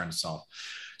towards trying to solve.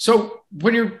 So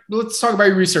let's talk about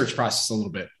your research process a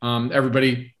little bit.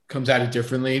 Everybody comes at it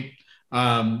differently.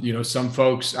 Some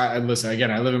folks, listen, again,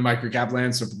 I live in microcap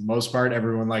land. So for the most part,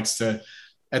 everyone likes to,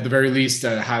 at the very least,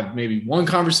 have maybe one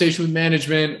conversation with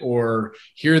management or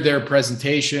hear their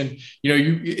presentation.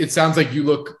 It sounds like you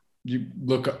look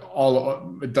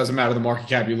all, it doesn't matter the market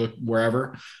cap, you look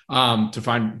wherever to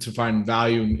find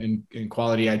value in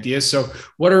quality ideas. So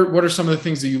what are some of the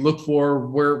things that you look for?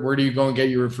 Where do you go and get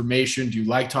your information? Do you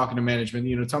like talking to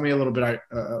management? Tell me a little bit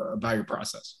about your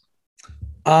process.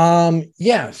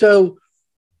 So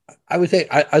I would say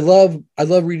I love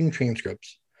reading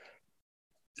transcripts.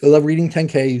 I love reading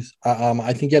 10Ks.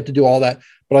 I think you have to do all that,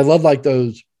 but I love like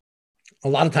those. A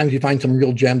lot of times you find some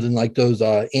real gems in like those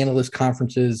analyst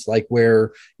conferences, like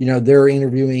where, they're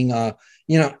interviewing,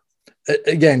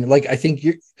 again, like I think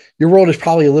your world is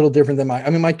probably a little different than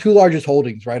my two largest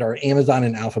holdings, right, are Amazon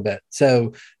and Alphabet.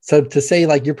 So to say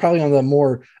like you're probably on the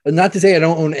more, not to say I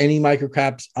don't own any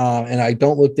microcaps and I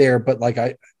don't look there, but like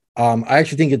I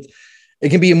actually think it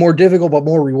can be a more difficult but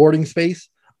more rewarding space.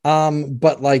 Can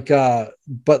I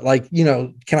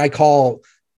call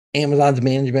Amazon's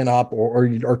management up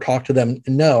or talk to them?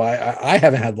 No, I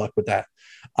haven't had luck with that.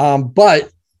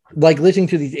 But like listening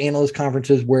to these analyst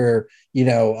conferences where,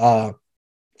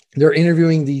 they're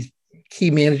interviewing these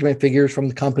key management figures from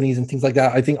the companies and things like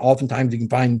that, I think oftentimes you can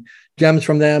find gems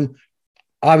from them.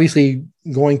 obviously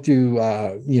going through,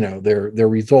 their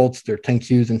results, their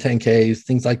 10Qs and 10Ks,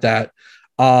 things like that.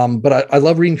 But I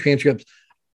love reading transcripts.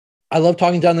 I love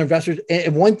talking to other investors.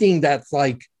 And one thing that's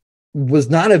like was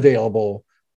not available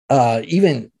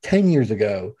even 10 years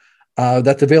ago,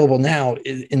 that's available now,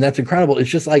 and that's incredible. It's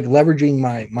just like leveraging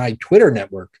my Twitter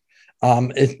network.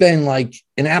 It's been like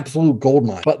an absolute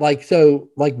goldmine. But like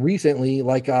recently,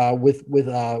 with I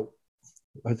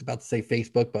was about to say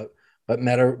Facebook, but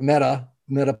Meta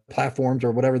platforms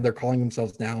or whatever they're calling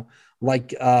themselves now,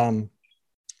 like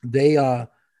they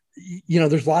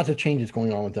there's lots of changes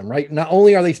going on with them, right? Not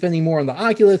only are they spending more on the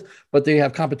Oculus, but they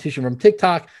have competition from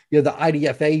TikTok. You have the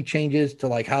IDFA changes to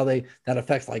like how that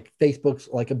affects like Facebook's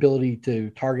like ability to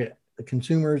target the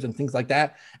consumers and things like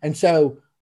that. And so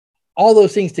all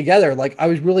those things together, like I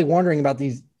was really wondering about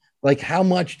these, like how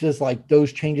much does like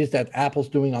those changes that Apple's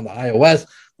doing on the iOS,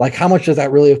 like how much does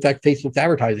that really affect Facebook's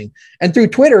advertising? And through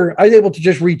Twitter, I was able to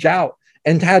just reach out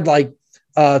and had like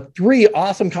 3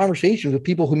 awesome conversations with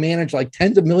people who manage like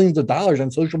tens of millions of dollars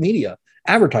on social media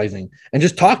advertising, and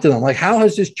just talk to them like, how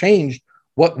has this changed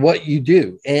what you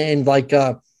do? And like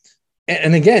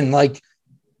and again, like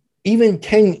even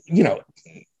 10,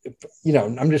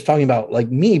 I'm just talking about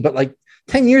like me, but like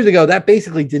 10 years ago, that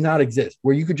basically did not exist,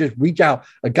 where you could just reach out.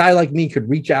 A guy like me could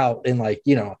reach out and like,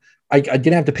 I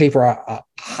didn't have to pay for a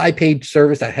high paid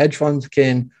service that hedge funds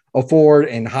can afford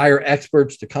and hire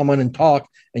experts to come in and talk,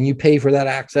 and you pay for that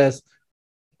access.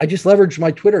 I just leveraged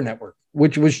my Twitter network,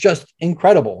 which was just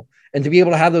incredible. And to be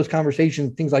able to have those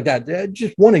conversations, things like that, that's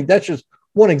just one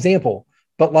example.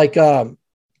 But like,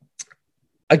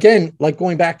 again, like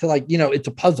going back to like, it's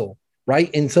a puzzle, right?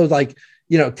 And so like,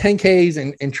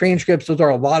 10Ks and transcripts, those are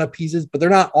a lot of pieces, but they're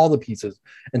not all the pieces.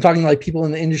 And talking to like people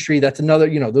in the industry, that's another,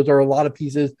 those are a lot of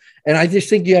pieces. And I just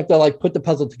think you have to like put the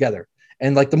puzzle together.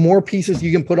 And like the more pieces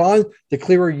you can put on, the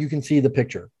clearer you can see the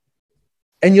picture.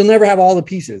 And you'll never have all the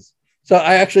pieces. So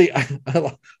I'm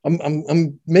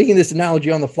making this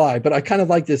analogy on the fly, but I kind of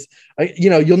like this.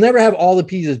 You'll never have all the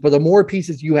pieces, but the more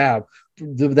pieces you have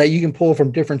that you can pull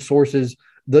from different sources,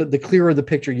 the clearer the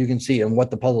picture you can see and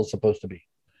what the puzzle is supposed to be.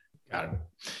 Got it.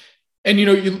 And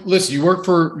you work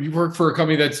for a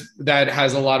company that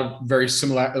has a lot of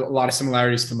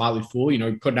similarities to Motley Fool.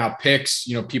 Putting out picks.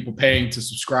 People paying to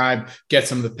subscribe, get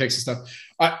some of the picks and stuff.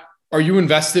 Are you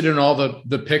invested in all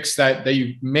the picks that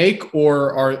you make,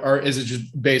 or is it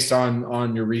just based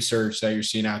on your research that you're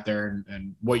seeing out there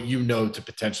and what to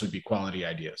potentially be quality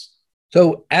ideas?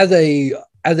 So as a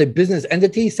business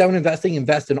entity, 7investing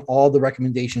invests in all the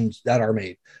recommendations that are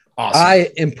made. Awesome. I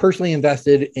am personally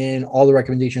invested in all the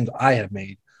recommendations I have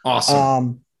made.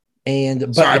 Awesome. I'm a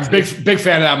big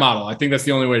fan of that model. I think that's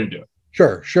the only way to do it.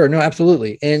 Sure. No,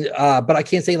 absolutely. And, but I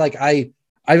can't say like I've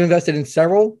invested in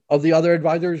several of the other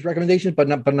advisors' recommendations, but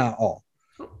not all.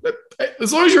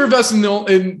 As long as you're investing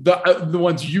in the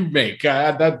ones you make,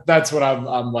 that's what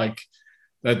I'm like.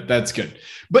 That's good.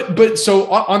 But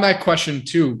so on that question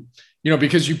too,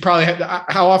 because you probably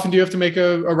how often do you have to make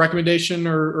a recommendation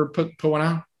or put one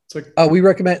out? It's like we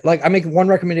recommend, like I make one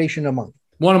recommendation a month.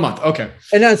 One a month, okay.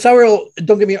 And then several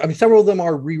of them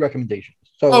are re-recommendations.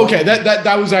 So okay,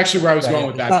 that was actually where I was going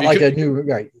with that. Not like a new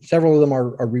right. Several of them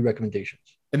are re-recommendations.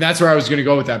 And that's where I was going to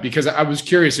go with that, because I was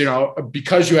curious,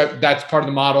 because that's part of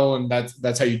the model and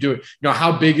that's how you do it.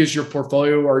 How big is your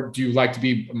portfolio, or do you like to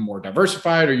be more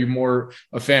diversified? Are you more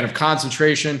a fan of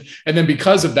concentration? And then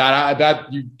because of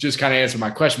that you just kind of answered my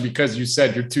question, because you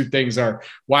said your 2 things are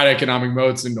wide economic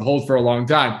moats and hold for a long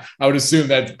time. I would assume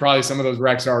that probably some of those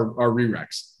recs are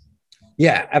re-recs.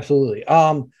 Yeah, absolutely.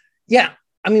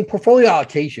 Portfolio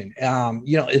allocation,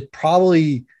 is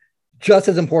probably just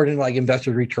as important like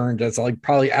investor returns as like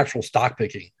probably actual stock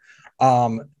picking.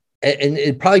 And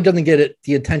it probably doesn't get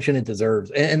the attention it deserves.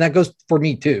 And that goes for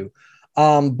me too.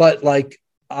 But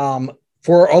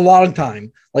for a long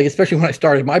time, like, especially when I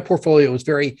started, my portfolio was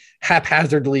very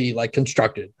haphazardly like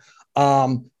constructed.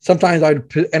 Sometimes I'd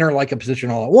enter like a position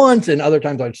all at once, and other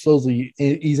times I'd slowly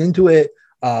ease into it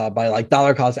by like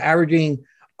dollar cost averaging.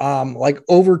 Like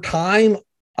over time,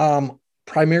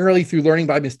 primarily through learning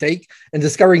by mistake and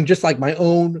discovering just like my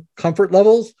own comfort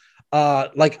levels.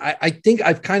 I think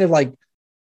I've kind of like,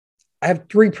 I have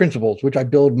 3 principles, which I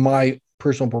build my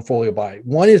personal portfolio by.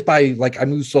 One is by like, I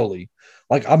move slowly.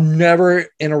 Like I'm never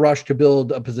in a rush to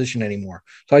build a position anymore.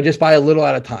 So I just buy a little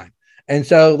at a time. And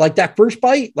so like that first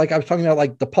bite, like I was talking about,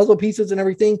 like the puzzle pieces and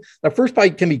everything, that first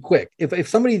bite can be quick. If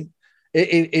somebody,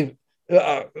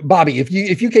 Bobby,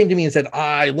 if you came to me and said,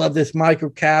 I love this micro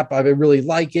cap, I really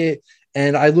like it,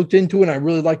 and I looked into it and I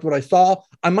really liked what I saw,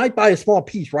 I might buy a small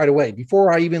piece right away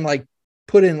before I even like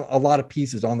put in a lot of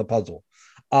pieces on the puzzle.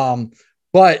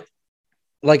 But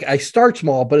like I start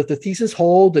small, but if the thesis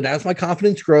holds and as my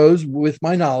confidence grows with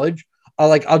my knowledge,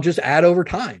 I'll just add over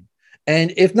time.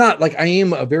 And if not, like I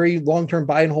am a very long-term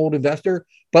buy and hold investor,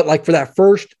 but like for that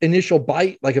first initial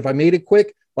bite, like if I made it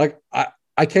quick, like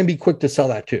I can be quick to sell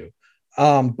that too.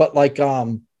 But I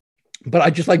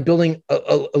just like building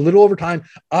a little over time.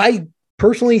 I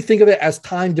personally think of it as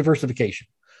time diversification.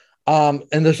 So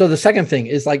the second thing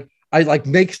is like, I like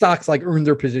make stocks like earn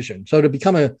their position. So to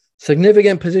become a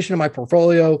significant position in my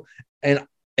portfolio, and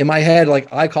in my head,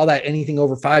 like I call that anything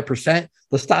over 5%,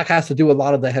 the stock has to do a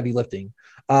lot of the heavy lifting.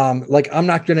 Like I'm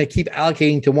not going to keep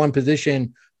allocating to one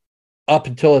position up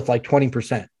until it's like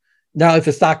 20%. Now, if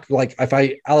a stock, like if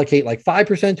I allocate like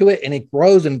 5% to it and it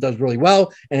grows and it does really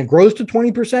well and it grows to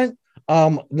 20%,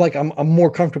 like I'm more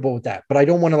comfortable with that, but I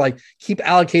don't want to like keep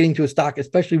allocating to a stock,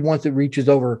 especially once it reaches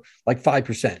over like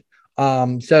 5%.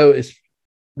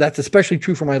 That's especially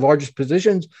true for my largest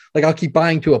positions. Like I'll keep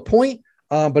buying to a point,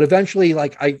 but eventually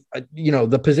like I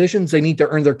the positions, they need to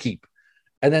earn their keep.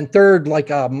 And then third, like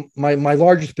my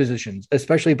largest positions,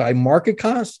 especially by market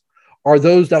cost, are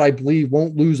those that I believe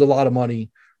won't lose a lot of money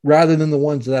rather than the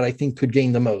ones that I think could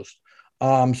gain the most.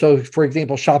 So for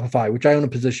example, Shopify, which I own a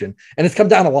position, and it's come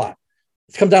down a lot.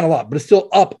 But it's still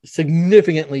up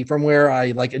significantly from where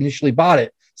I like initially bought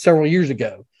it several years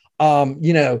ago.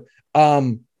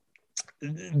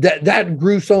 That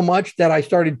grew so much that I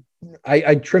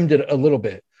trimmed it a little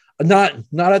bit. Not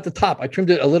at the top. I trimmed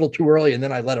it a little too early and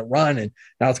then I let it run and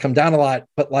now it's come down a lot.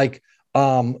 But when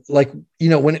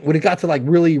it got to like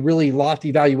really, really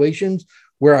lofty valuations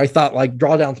where I thought like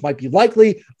drawdowns might be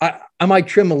likely, I might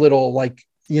trim a little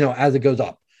as it goes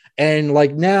up. And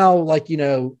like now,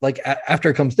 after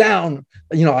it comes down,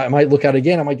 I might look at it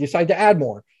again. I might decide to add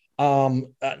more. I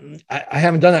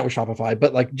haven't done that with Shopify,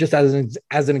 but like just as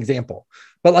an example,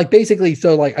 but like basically,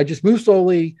 so like I just move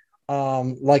slowly.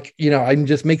 I can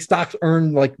just make stocks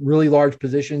earn like really large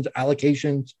positions,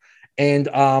 allocations. And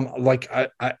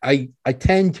I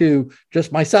tend to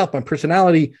just myself, my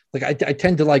personality, like I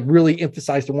tend to like really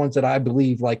emphasize the ones that I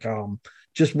believe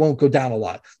just won't go down a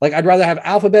lot. Like I'd rather have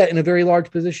Alphabet in a very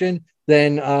large position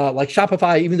than like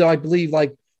Shopify, even though I believe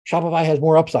like Shopify has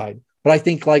more upside. But I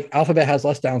think like Alphabet has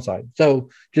less downside. So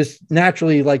just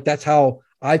naturally, like that's how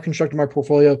I've constructed my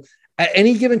portfolio. At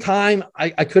any given time,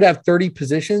 I could have 30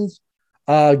 positions,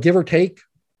 give or take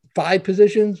 5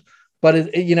 positions. But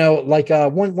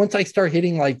once I start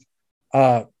hitting once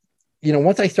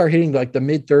I start hitting like the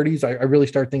mid 30s, I really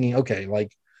start thinking, okay,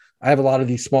 like I have a lot of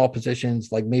these small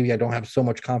positions, like maybe I don't have so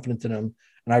much confidence in them,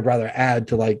 and I'd rather add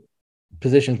to like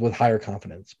positions with higher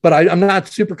confidence. But I'm not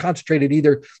super concentrated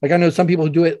either. Like I know some people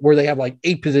who do it where they have like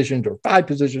 8 positions or 5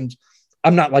 positions.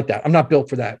 I'm not like that. I'm not built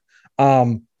for that.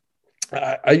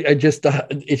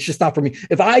 It's just not for me.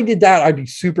 If I did that, I'd be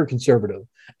super conservative.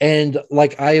 And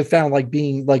like I have found like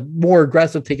being like more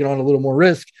aggressive, taking on a little more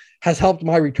risk has helped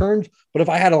my returns. But if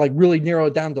I had to like really narrow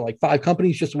it down to like 5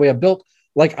 companies, just the way I'm built,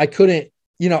 like I couldn't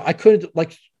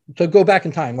like to go back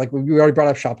in time. Like we already brought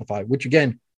up Shopify, which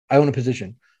again, I own a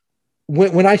position.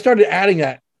 When I started adding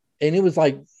that, and it was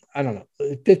like, I don't know,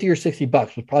 50 or 60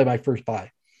 bucks was probably my first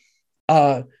buy.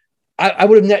 I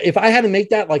would have, if I had to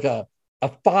make that like a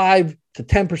 5 to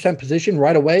 10% position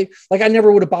right away, like I never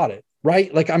would have bought it,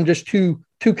 right? Like I'm just too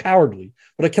cowardly.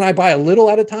 But can I buy a little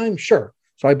at a time? Sure.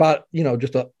 So I bought,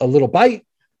 just a little bite,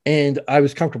 and I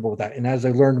was comfortable with that. And as I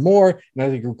learned more and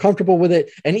as I grew comfortable with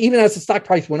it, and even as the stock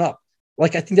price went up,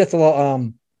 like I think that's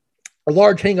a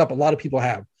large hang up a lot of people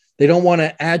have. They don't want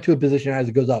to add to a position as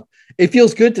it goes up. It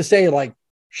feels good to say like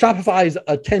Shopify is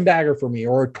a 10 bagger for me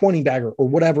or a 20 bagger or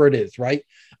whatever it is, right?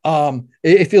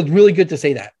 It feels really good to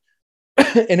say that.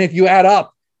 And if you add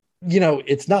up,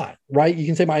 it's not, right? You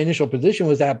can say my initial position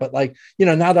was that, but like,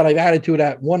 now that I've added to it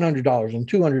at $100 and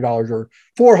 $200 or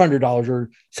 $400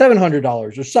 or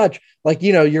 $700 or such, like,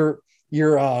 it's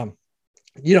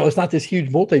not this huge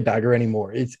multi-bagger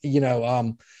anymore. It's,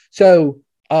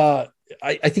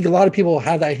 I think a lot of people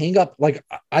have that hang up. Like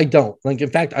I don't. Like, in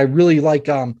fact, I really like,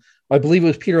 I believe it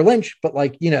was Peter Lynch, but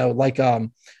water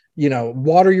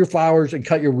your flowers and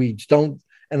cut your weeds. Don't.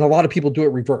 And a lot of people do it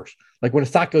reverse. Like when a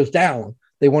stock goes down,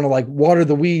 they want to like water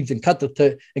the weeds and cut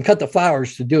the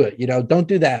flowers to do it. Don't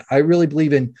do that. I really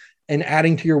believe in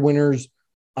adding to your winners.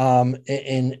 And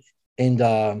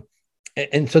so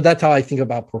that's how I think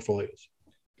about portfolios.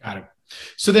 Got it.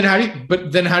 So then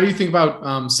how do you think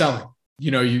about selling?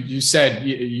 You said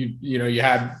you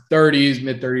had 30s,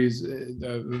 mid 30s,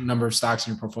 the number of stocks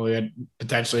in your portfolio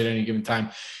potentially at any given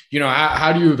time.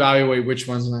 How do you evaluate which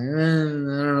ones? Like, I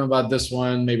don't know about this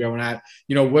one. Maybe I want to add.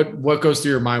 What goes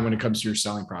through your mind when it comes to your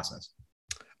selling process?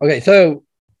 Okay, so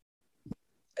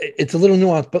it's a little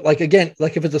nuanced, but like, again,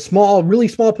 like if it's a small, really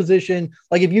small position,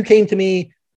 like if you came to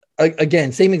me,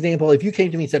 again, same example, if you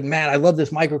came to me and said, Matt, I love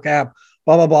this micro cap,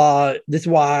 blah, blah, blah, this is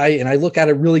why, and I look at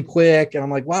it really quick and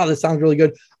I'm like, wow, this sounds really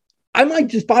good. I might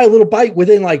just buy a little bite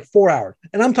within like 4 hours.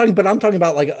 And I'm talking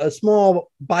about like a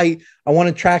small bite. I want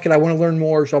to track it. I want to learn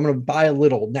more. So I'm going to buy a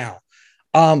little now.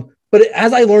 But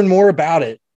as I learn more about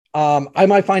it, I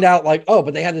might find out like, oh,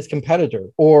 but they had this competitor,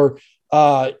 or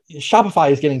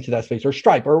Shopify is getting to that space, or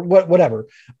Stripe, or whatever.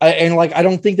 And like, I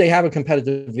don't think they have a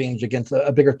competitive advantage against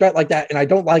a bigger threat like that. And I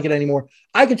don't like it anymore.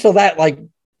 I could sell that like,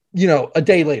 a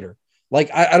day later.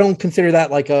 Like, I don't consider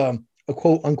that like a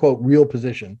quote unquote real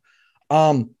position.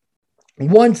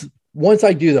 Once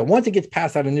I do that, once it gets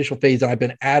past that initial phase and I've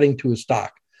been adding to a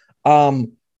stock,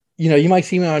 you might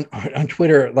see me on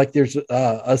Twitter, like there's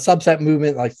a subset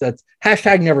movement like that's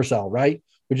hashtag never sell, right?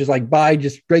 Which is like buy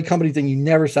just great companies and you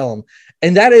never sell them.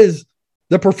 And that is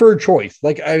the preferred choice.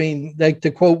 Like, I mean, like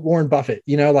to quote Warren Buffett,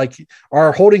 like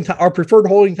our preferred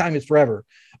holding time is forever.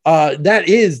 That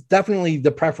is definitely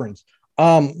the preference.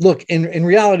 Look, in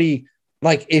reality,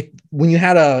 like when you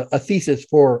had a thesis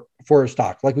for a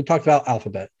stock, like we talked about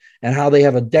Alphabet and how they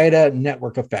have a data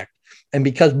network effect. And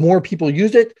because more people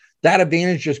use it, that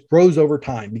advantage just grows over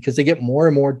time because they get more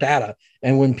and more data.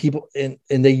 And when people, and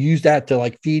they use that to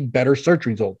like feed better search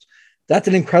results, that's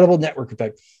an incredible network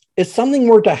effect. If something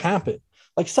were to happen,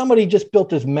 like somebody just built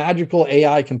this magical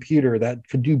AI computer that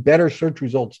could do better search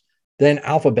results than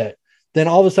Alphabet, then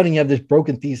all of a sudden you have this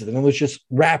broken thesis. And it was just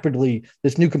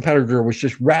this new competitor was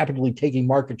just rapidly taking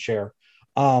market share.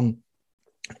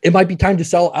 It might be time to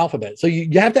sell Alphabet. So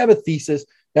you have to have a thesis.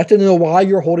 You have to know why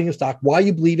you're holding a stock, why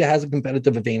you believe it has a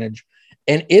competitive advantage.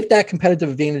 And if that competitive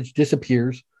advantage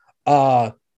disappears,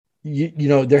 there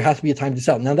has to be a time to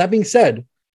sell. Now, that being said,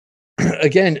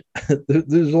 again,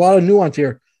 there's a lot of nuance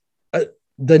here.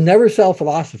 The never sell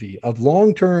philosophy of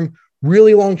long-term,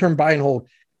 really long-term buy and hold,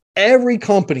 every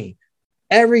company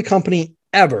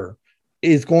ever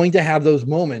is going to have those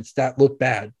moments that look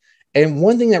bad. And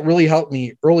one thing that really helped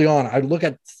me early on, I look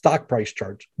at stock price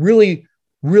charts, really,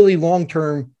 really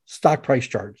long-term stock price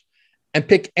charts, and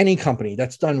pick any company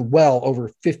that's done well over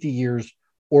 50 years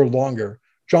or longer.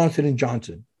 Johnson &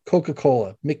 Johnson,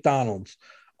 Coca-Cola, McDonald's,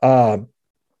 IBM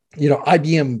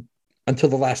until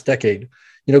the last decade,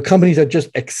 companies that just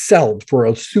excelled for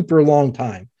a super long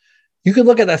time. You could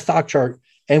look at that stock chart,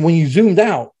 and when you zoomed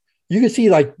out, you could see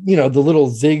like, the little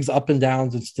zigs up and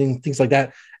downs and things like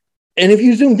that. And if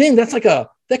you zoomed in, that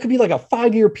could be like a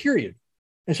 5-year period.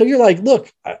 And so you're like,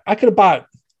 look, I could have bought,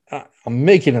 I'm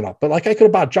making it up, but like I could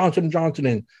have bought Johnson & Johnson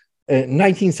in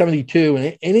 1972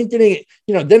 and it didn't,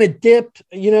 then it dipped,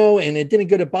 and it didn't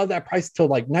get above that price until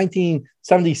like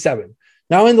 1977.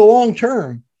 Now in the long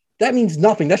term, that means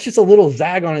nothing. That's just a little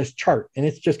zag on his chart. And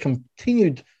it's just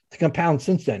continued to compound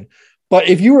since then. But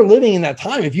if you were living in that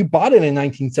time, if you bought it in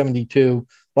 1972,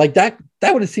 like that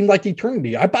would have seemed like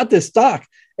eternity. I bought this stock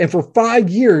and for 5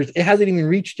 years, it hasn't even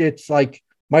reached its like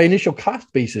my initial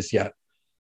cost basis yet.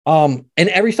 And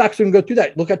every stock's going to go through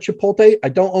that. Look at Chipotle. I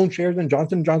don't own shares in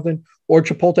Johnson & Johnson or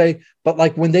Chipotle, but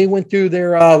like when they went through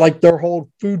their whole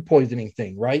food poisoning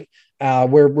thing, right?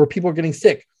 Where people are getting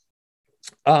sick.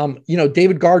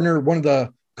 David Gardner, one of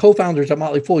the co-founders at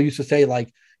Motley Fool, used to say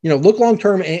like, look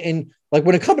long-term and like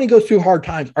when a company goes through hard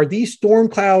times, are these storm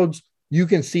clouds you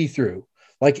can see through?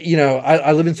 Like,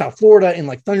 I live in South Florida and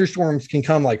like thunderstorms can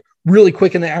come like really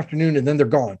quick in the afternoon and then they're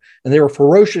gone. And they were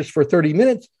ferocious for 30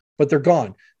 minutes, but they're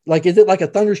gone. Like, is it like a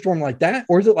thunderstorm like that?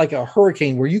 Or is it like a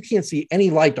hurricane where you can't see any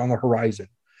light on the horizon?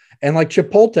 And like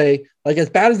Chipotle, like as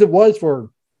bad as it was for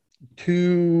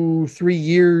 2-3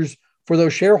 years for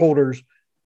those shareholders,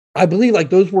 I believe like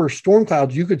those were storm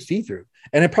clouds you could see through.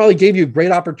 And it probably gave you a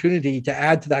great opportunity to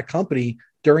add to that company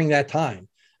during that time.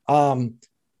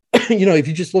 If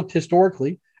you just looked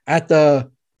historically at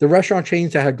the restaurant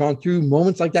chains that had gone through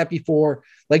moments like that before,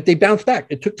 like they bounced back.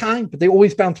 It took time, but they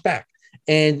always bounced back.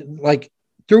 And like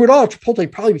through it all,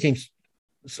 Chipotle probably became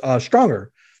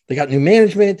stronger. They got new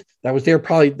management that was there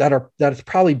that is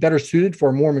probably better suited for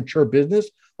a more mature business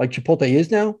like Chipotle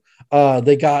is now.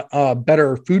 They got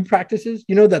better food practices,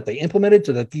 that they implemented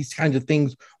so that these kinds of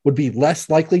things would be less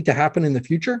likely to happen in the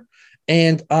future.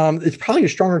 And it's probably a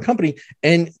stronger company.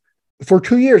 And for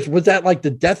 2 years, was that like the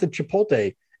death of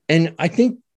Chipotle? And I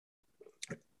think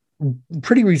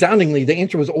pretty resoundingly, the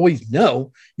answer was always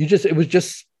no. It was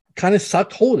just kind of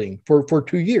sucked holding for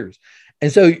 2 years.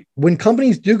 And so when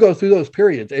companies do go through those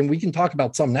periods, and we can talk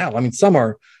about some now, I mean, some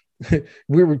are,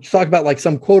 we were talking about like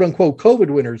some quote unquote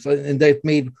COVID winners, and they've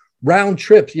made round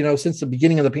trips, since the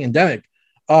beginning of the pandemic.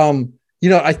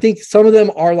 I think some of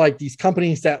them are like these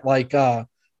companies that like,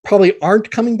 probably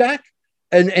aren't coming back,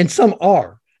 and some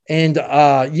are. And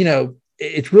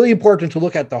it's really important to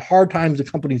look at the hard times the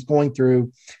company's going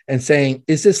through and saying,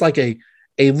 is this like a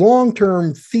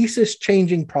long-term thesis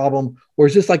changing problem, or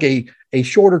is this like a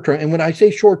shorter term? And when I say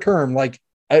short term, like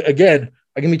again,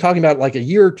 I can be talking about like a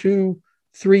year or 2,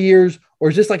 3 years, or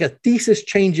is this like a thesis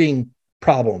changing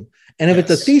problem? And if it's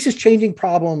a thesis changing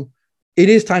problem, it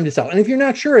is time to sell. And if you're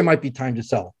not sure, it might be time to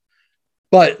sell.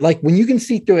 But like when you can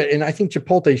see through it, and I think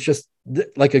Chipotle is just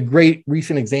like a great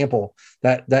recent example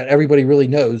that everybody really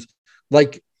knows,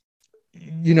 like,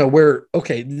 where,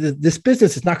 okay, this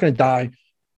business is not going to die.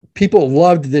 People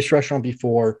loved this restaurant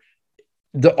before.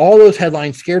 All those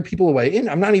headlines scared people away. And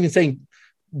I'm not even saying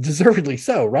deservedly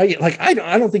so, right? Like, I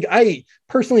don't think I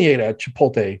personally ate at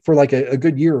Chipotle for like a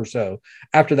good year or so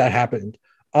after that happened.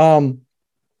 Like,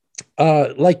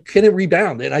 can it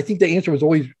rebound? And I think the answer was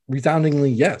always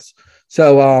resoundingly yes.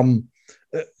 So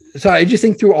I just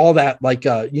think through all that, like,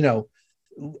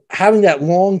 having that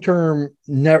long-term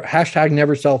hashtag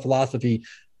never sell philosophy,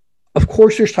 of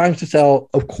course, there's times to sell.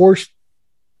 Of course,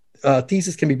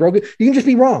 thesis can be broken. You can just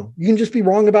be wrong. You can just be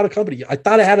wrong about a company. I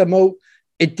thought it had a moat.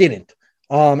 It didn't.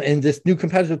 And this new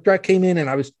competitive threat came in and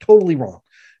I was totally wrong.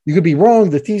 You could be wrong.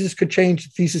 The thesis could change.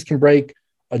 The thesis can break.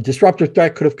 A disruptive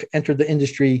threat could have entered the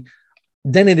industry.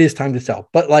 Then it is time to sell.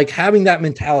 But like having that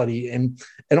mentality and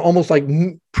almost like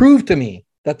prove to me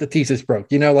that the thesis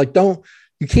broke, like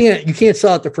you can't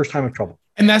sell at the first time of trouble.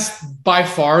 And that's by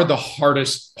far the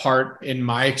hardest part in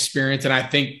my experience. And I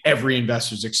think every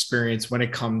investor's experience when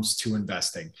it comes to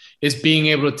investing is being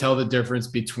able to tell the difference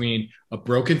between a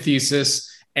broken thesis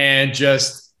and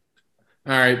just,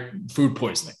 all right, food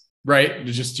poisoning, right?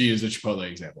 Just to use the Chipotle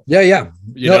example. Yeah.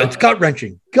 It's gut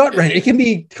wrenching. It can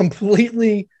be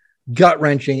completely gut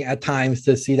wrenching at times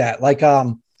to see that. Like,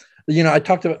 I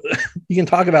talked about, you can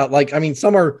talk about like, I mean,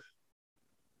 some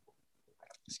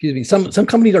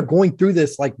companies are going through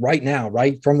this like right now,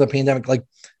 right? From the pandemic, like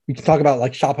we can talk about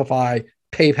like Shopify,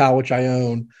 PayPal, which I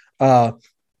own, but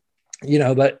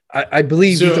I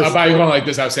believe Zoom, about going like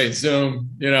this, I was saying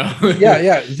Zoom,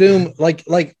 yeah. Zoom, like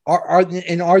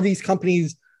are these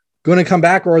companies going to come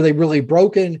back or are they really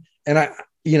broken? And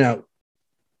you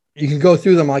can go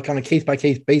through them like on a case by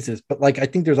case basis, but like, I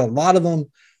think there's a lot of them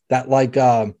that like,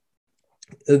 that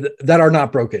are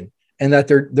not broken. And that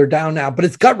they're down now, but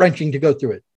it's gut wrenching to go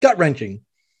through it. Gut wrenching.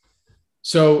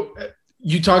 So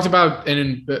you talked about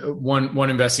one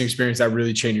investing experience that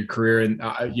really changed your career, and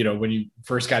when you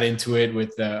first got into it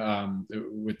with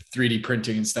 3D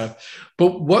printing and stuff.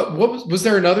 But what was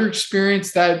there another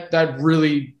experience that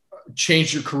really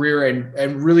changed your career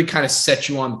and really kind of set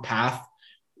you on the path,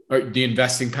 or the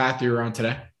investing path you're on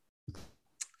today?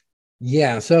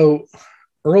 Yeah. So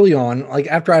early on, like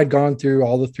after I'd gone through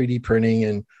all the 3D printing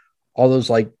and all those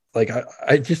like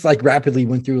I just like rapidly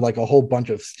went through like a whole bunch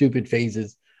of stupid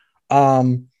phases.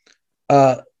 Like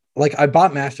I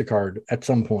bought MasterCard at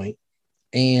some point,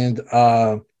 and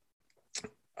I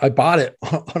bought it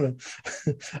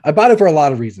I bought it for a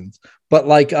lot of reasons, but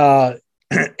like and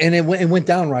it went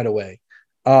down right away.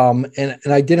 And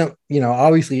I didn't,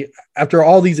 obviously after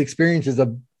all these experiences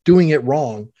of doing it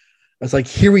wrong, I was like,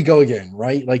 here we go again,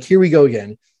 right? Like here we go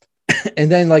again. And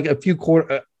then like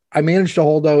I managed to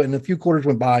hold out, and a few quarters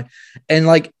went by. And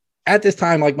like at this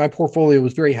time, like my portfolio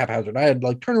was very haphazard. I had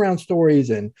like turnaround stories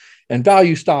and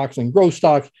value stocks and growth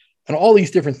stocks and all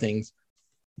these different things.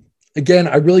 Again,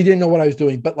 I really didn't know what I was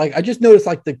doing, but like I just noticed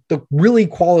like the really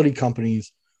quality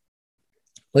companies,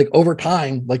 like over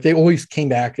time, like they always came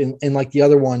back, and like the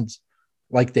other ones,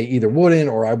 like they either wouldn't,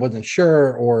 or I wasn't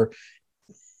sure, or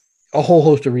a whole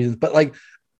host of reasons. But like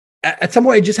at some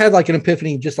point, I just had like an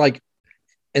epiphany, just like,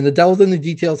 and the devil's in the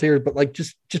details here, but like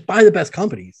just buy the best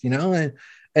companies, and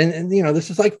this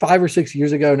is like 5 or 6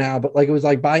 years ago now, but like it was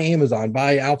like buy Amazon,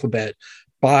 buy Alphabet,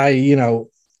 buy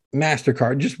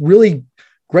MasterCard, just really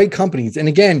great companies. And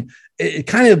again, it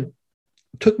kind of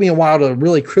took me a while to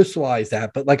really crystallize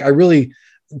that, but like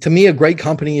to me, a great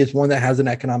company is one that has an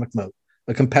economic moat,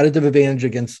 a competitive advantage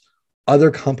against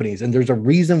other companies. And there's a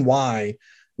reason why,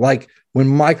 like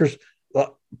when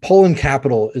Poland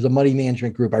Capital is a money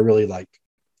management group I really like.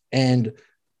 And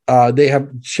they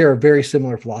share a very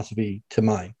similar philosophy to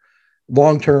mine,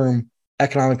 long-term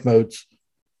economic moats.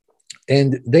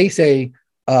 And they say,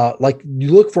 like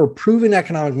you look for proven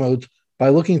economic moats by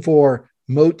looking for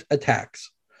moat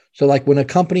attacks. So like when a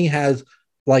company has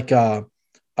when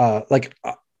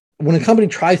a company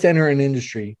tries to enter an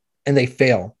industry and they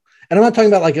fail, and I'm not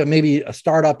talking about like maybe a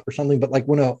startup or something, but like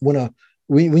when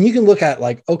you can look at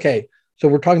like, okay, so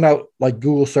we're talking about like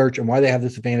Google search and why they have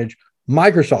this advantage.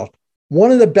 Microsoft, one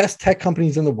of the best tech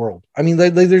companies in the world. I mean,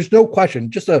 there's no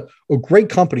question, just a great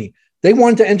company. They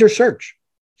wanted to enter search.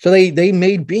 So they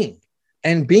made Bing.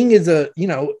 And Bing is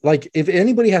like if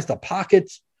anybody has the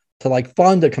pockets to like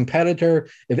fund a competitor,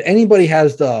 if anybody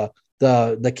has the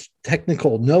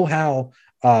technical know-how,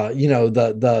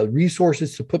 the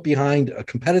resources to put behind a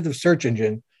competitive search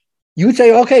engine, you would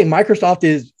say, okay, Microsoft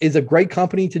is a great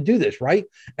company to do this, right?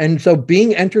 And so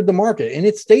Bing entered the market and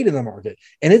it stayed in the market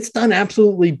and it's done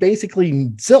absolutely basically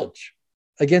zilch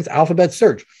against Alphabet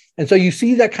search. And so you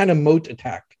see that kind of moat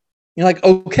attack. You're like,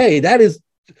 okay, that is,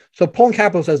 so Poland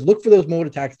Capital says, look for those moat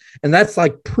attacks. And that's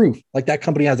like proof, like that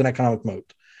company has an economic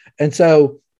moat. And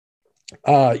so,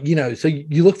 so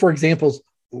you look for examples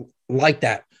like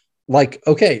that. Like,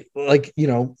 okay, like,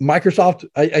 Microsoft,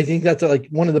 I think that's like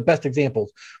one of the best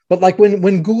examples. But like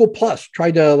when Google Plus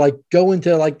tried to like go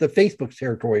into like the Facebook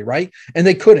territory, right? And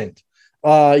they couldn't,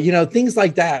 things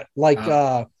like that, like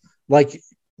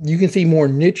you can see more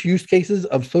niche use cases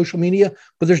of social media,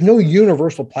 but there's no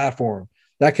universal platform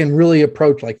that can really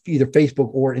approach like either Facebook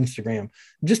or Instagram.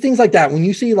 Just things like that. When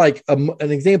you see like an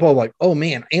example of like, oh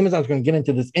man, Amazon's going to get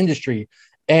into this industry,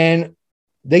 and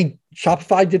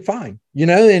Shopify did fine,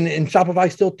 and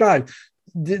Shopify still thrived.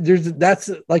 That's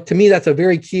like, to me, that's a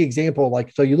very key example.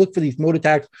 Like, so you look for these moat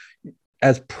attacks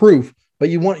as proof, but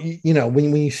you want,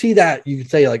 when you see that, you can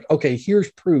say like, okay,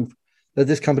 here's proof that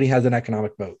this company has an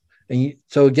economic moat. And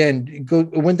so again,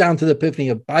 it went down to the epiphany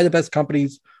of buy the best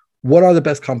companies. What are the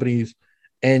best companies?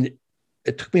 And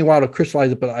it took me a while to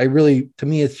crystallize it, but to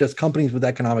me, it's just companies with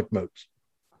economic moats.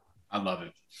 I love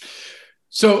it.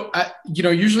 So,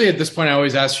 usually at this point, I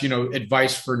always ask,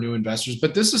 advice for new investors,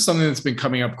 but this is something that's been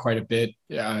coming up quite a bit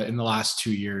in the last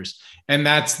 2 years. And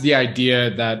that's the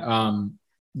idea that,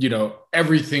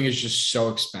 everything is just so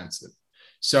expensive.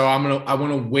 So I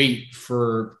want to wait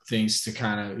for things to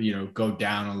kind of, go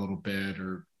down a little bit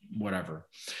or whatever.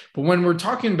 But when we're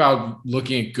talking about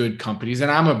looking at good companies,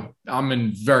 and I'm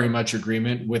in very much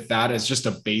agreement with that as just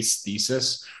a base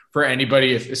thesis for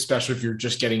anybody, especially if you're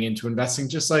just getting into investing,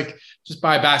 just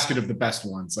buy a basket of the best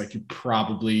ones. Like, you're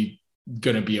probably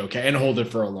going to be okay and hold it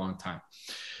for a long time.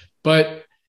 But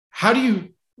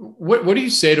what do you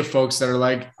say to folks that are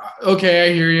like, okay,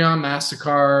 I hear you on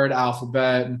MasterCard,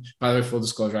 Alphabet, and by the way, full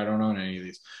disclosure, I don't own any of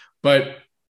these, but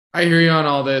I hear you on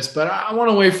all this, but I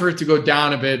want to wait for it to go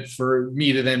down a bit for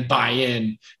me to then buy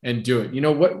in and do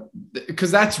it.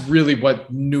 Because that's really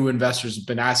what new investors have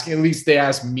been asking. At least they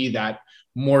ask me that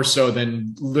more so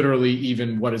than literally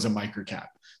even what is a microcap.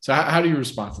 So how do you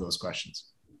respond to those questions?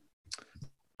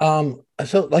 So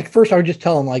like, first I would just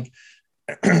tell them like,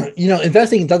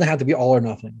 investing doesn't have to be all or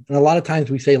nothing. And a lot of times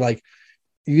we say like,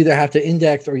 you either have to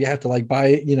index or you have to like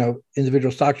buy,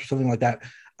 individual stocks or something like that.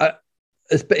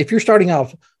 If you're starting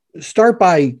off, start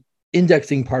by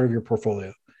indexing part of your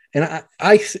portfolio. And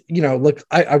I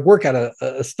work at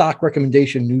a stock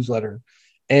recommendation newsletter,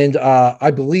 and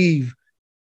I believe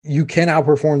you can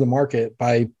outperform the market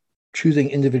by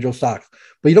choosing individual stocks,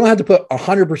 but you don't have to put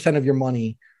 100% of your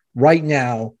money right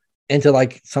now into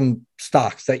like some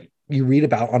stocks that you read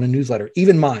about on a newsletter,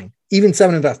 even mine, even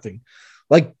Seven Investing.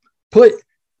 Like, put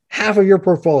half of your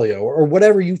portfolio or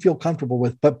whatever you feel comfortable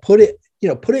with, but put it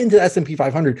into the S&P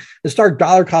 500 and start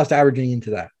dollar cost averaging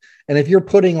into that. And if you're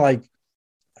putting like,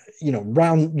 using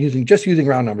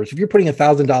round numbers, if you're putting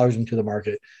 $1,000 into the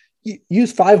market,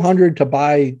 use 500 to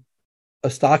buy a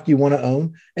stock you want to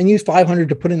own, and use 500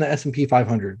 to put in the S&P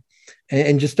 500,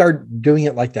 and just start doing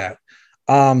it like that.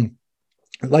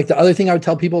 Like, the other thing I would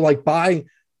tell people, like, buy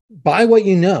what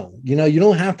you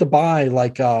don't have to buy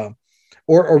like,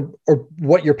 or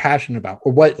what you're passionate about,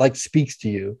 or what like speaks to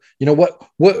you.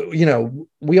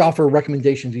 We offer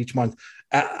recommendations each month.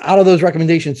 Out of those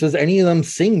recommendations, does any of them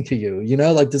sing to you?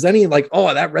 Like, does any like,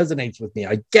 oh, that resonates with me.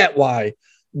 I get why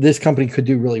this company could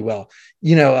do really well.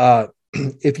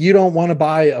 If you don't want to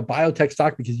buy a biotech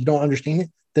stock because you don't understand it,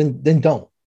 then don't.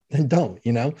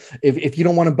 If you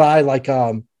don't want to buy like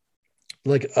a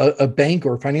bank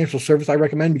or financial service I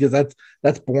recommend because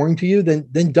that's boring to you,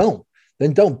 then don't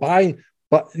buy.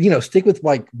 But stick with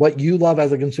like what you love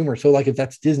as a consumer. So like, if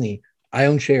that's Disney, I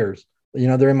own shares.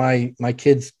 They're in my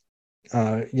kids'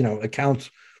 accounts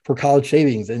for college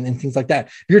savings and things like that.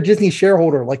 If you're a Disney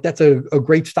shareholder, like, that's a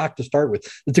great stock to start with.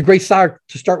 It's a great stock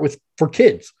to start with for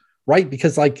kids, right?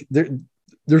 Because like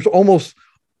there's almost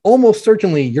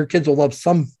certainly your kids will love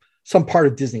some part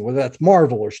of Disney, whether that's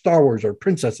Marvel or Star Wars or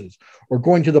princesses or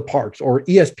going to the parks or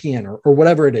ESPN or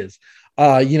whatever it is.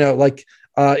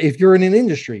 If you're in an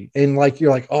industry and like,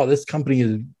 you're like, oh, this company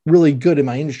is really good in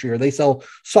my industry, or they sell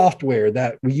software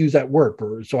that we use at work,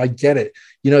 or so I get it.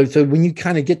 So when you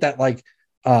kind of get that like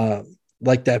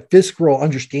that fiscal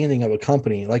understanding of a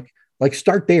company. Like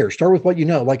start there. Start with what you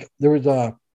know. Like there was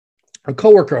a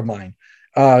coworker of mine.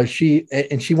 She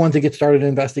wanted to get started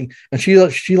investing, and she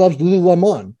loves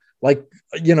Lululemon, like,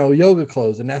 you know, yoga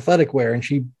clothes and athletic wear, and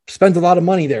she spends a lot of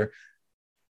money there.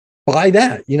 Buy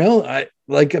that, you know,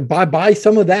 buy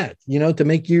some of that, you know, to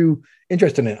make you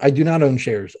interested in it. I do not own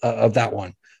shares of that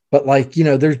one, but like, you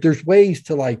know, there's ways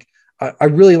to like, I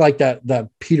really like that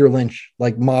Peter Lynch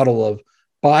like model of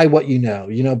buy what you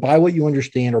know, buy what you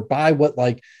understand, or buy what,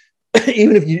 like,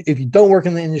 even if you don't work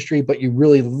in the industry, but you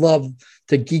really love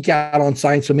to geek out on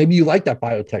science. So maybe you like that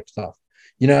biotech stuff,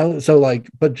 you know? So like,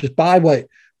 but just buy what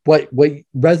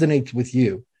resonates with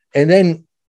you. And then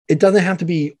it doesn't have to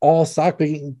be all stock, but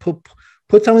you can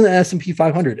put some in the S&P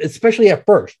 500, especially at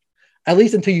first, at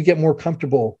least until you get more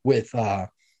comfortable with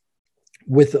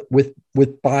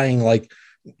buying like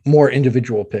more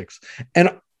individual picks.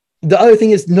 And the other thing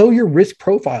is know your risk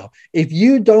profile. If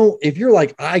you're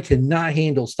like, I cannot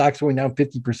handle stocks going down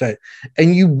 50%,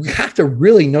 and you have to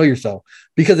really know yourself,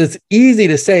 because it's easy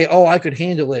to say, oh, I could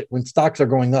handle it when stocks are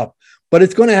going up, but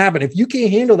it's going to happen. If you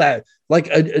can't handle that, like,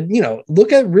 you know,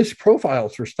 look at risk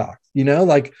profiles for stocks, you know,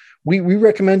 like we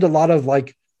recommend a lot of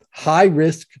like high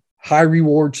risk, high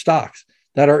reward stocks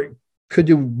that could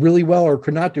do really well or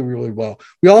could not do really well.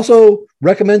 We also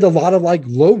recommend a lot of like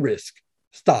low risk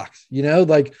stocks, you know,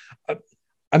 like,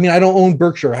 I mean, I don't own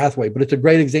Berkshire Hathaway, but it's a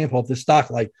great example of this stock.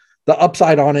 Like the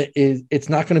upside on it is it's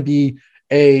not going to be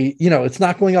it's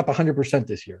not going up 100%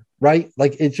 this year, right?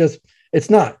 Like it's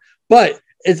not, but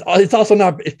it's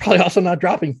probably also not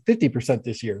dropping 50%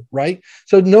 this year, right?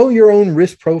 So know your own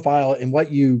risk profile and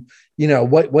what you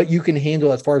can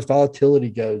handle as far as volatility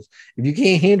goes. If you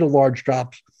can't handle large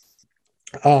drops,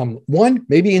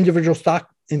 maybe individual stock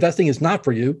investing is not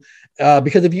for you,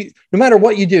 because no matter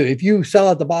what you do, if you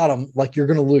sell at the bottom, like you're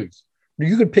going to lose.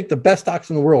 You could pick the best stocks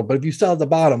in the world, but if you sell at the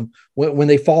bottom when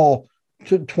they fall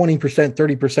to 20%,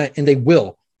 30%, and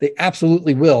they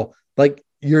absolutely will, like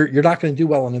you're not going to do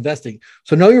well in investing.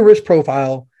 So know your risk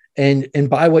profile and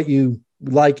buy what you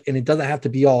like, and it doesn't have to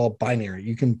be all binary.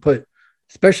 You can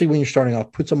especially when you're starting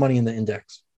off, put some money in the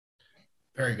index.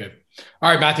 Very good.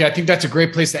 All right, Matthew, I think that's a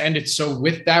great place to end it. So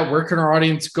with that, where can our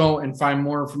audience go and find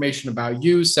more information about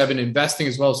you, Seven Investing,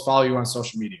 as well as follow you on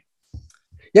social media?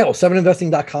 Yeah, well,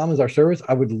 seveninvesting.com is our service.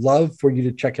 I would love for you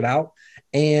to check it out.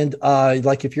 And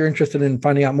like, if you're interested in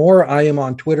finding out more, I am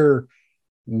on Twitter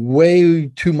way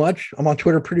too much. I'm on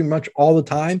Twitter pretty much all the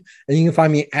time. And you can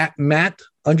find me at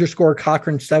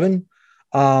Matt_Cochran7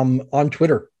 on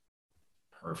Twitter.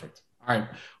 Perfect. All right.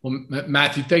 Well,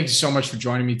 Matthew, thank you so much for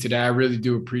joining me today. I really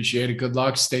do appreciate it. Good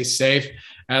luck. Stay safe.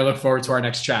 And I look forward to our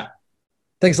next chat.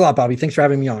 Thanks a lot, Bobby. Thanks for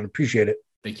having me on. Appreciate it.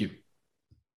 Thank you.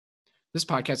 This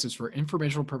podcast is for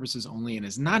informational purposes only and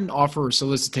is not an offer or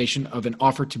solicitation of an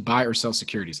offer to buy or sell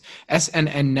securities.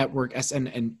 SNN Network,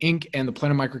 SNN Inc., and the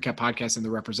Planet Microcap Podcast and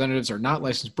the representatives are not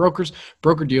licensed brokers,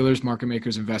 broker-dealers, market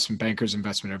makers, investment bankers,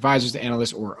 investment advisors,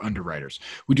 analysts, or underwriters.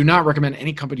 We do not recommend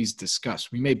any companies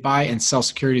discussed. We may buy and sell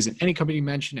securities in any company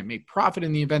mentioned and may profit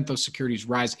in the event those securities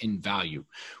rise in value.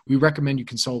 We recommend you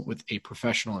consult with a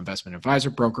professional investment advisor,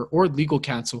 broker, or legal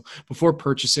counsel before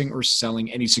purchasing or selling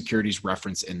any securities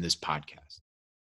referenced in this podcast.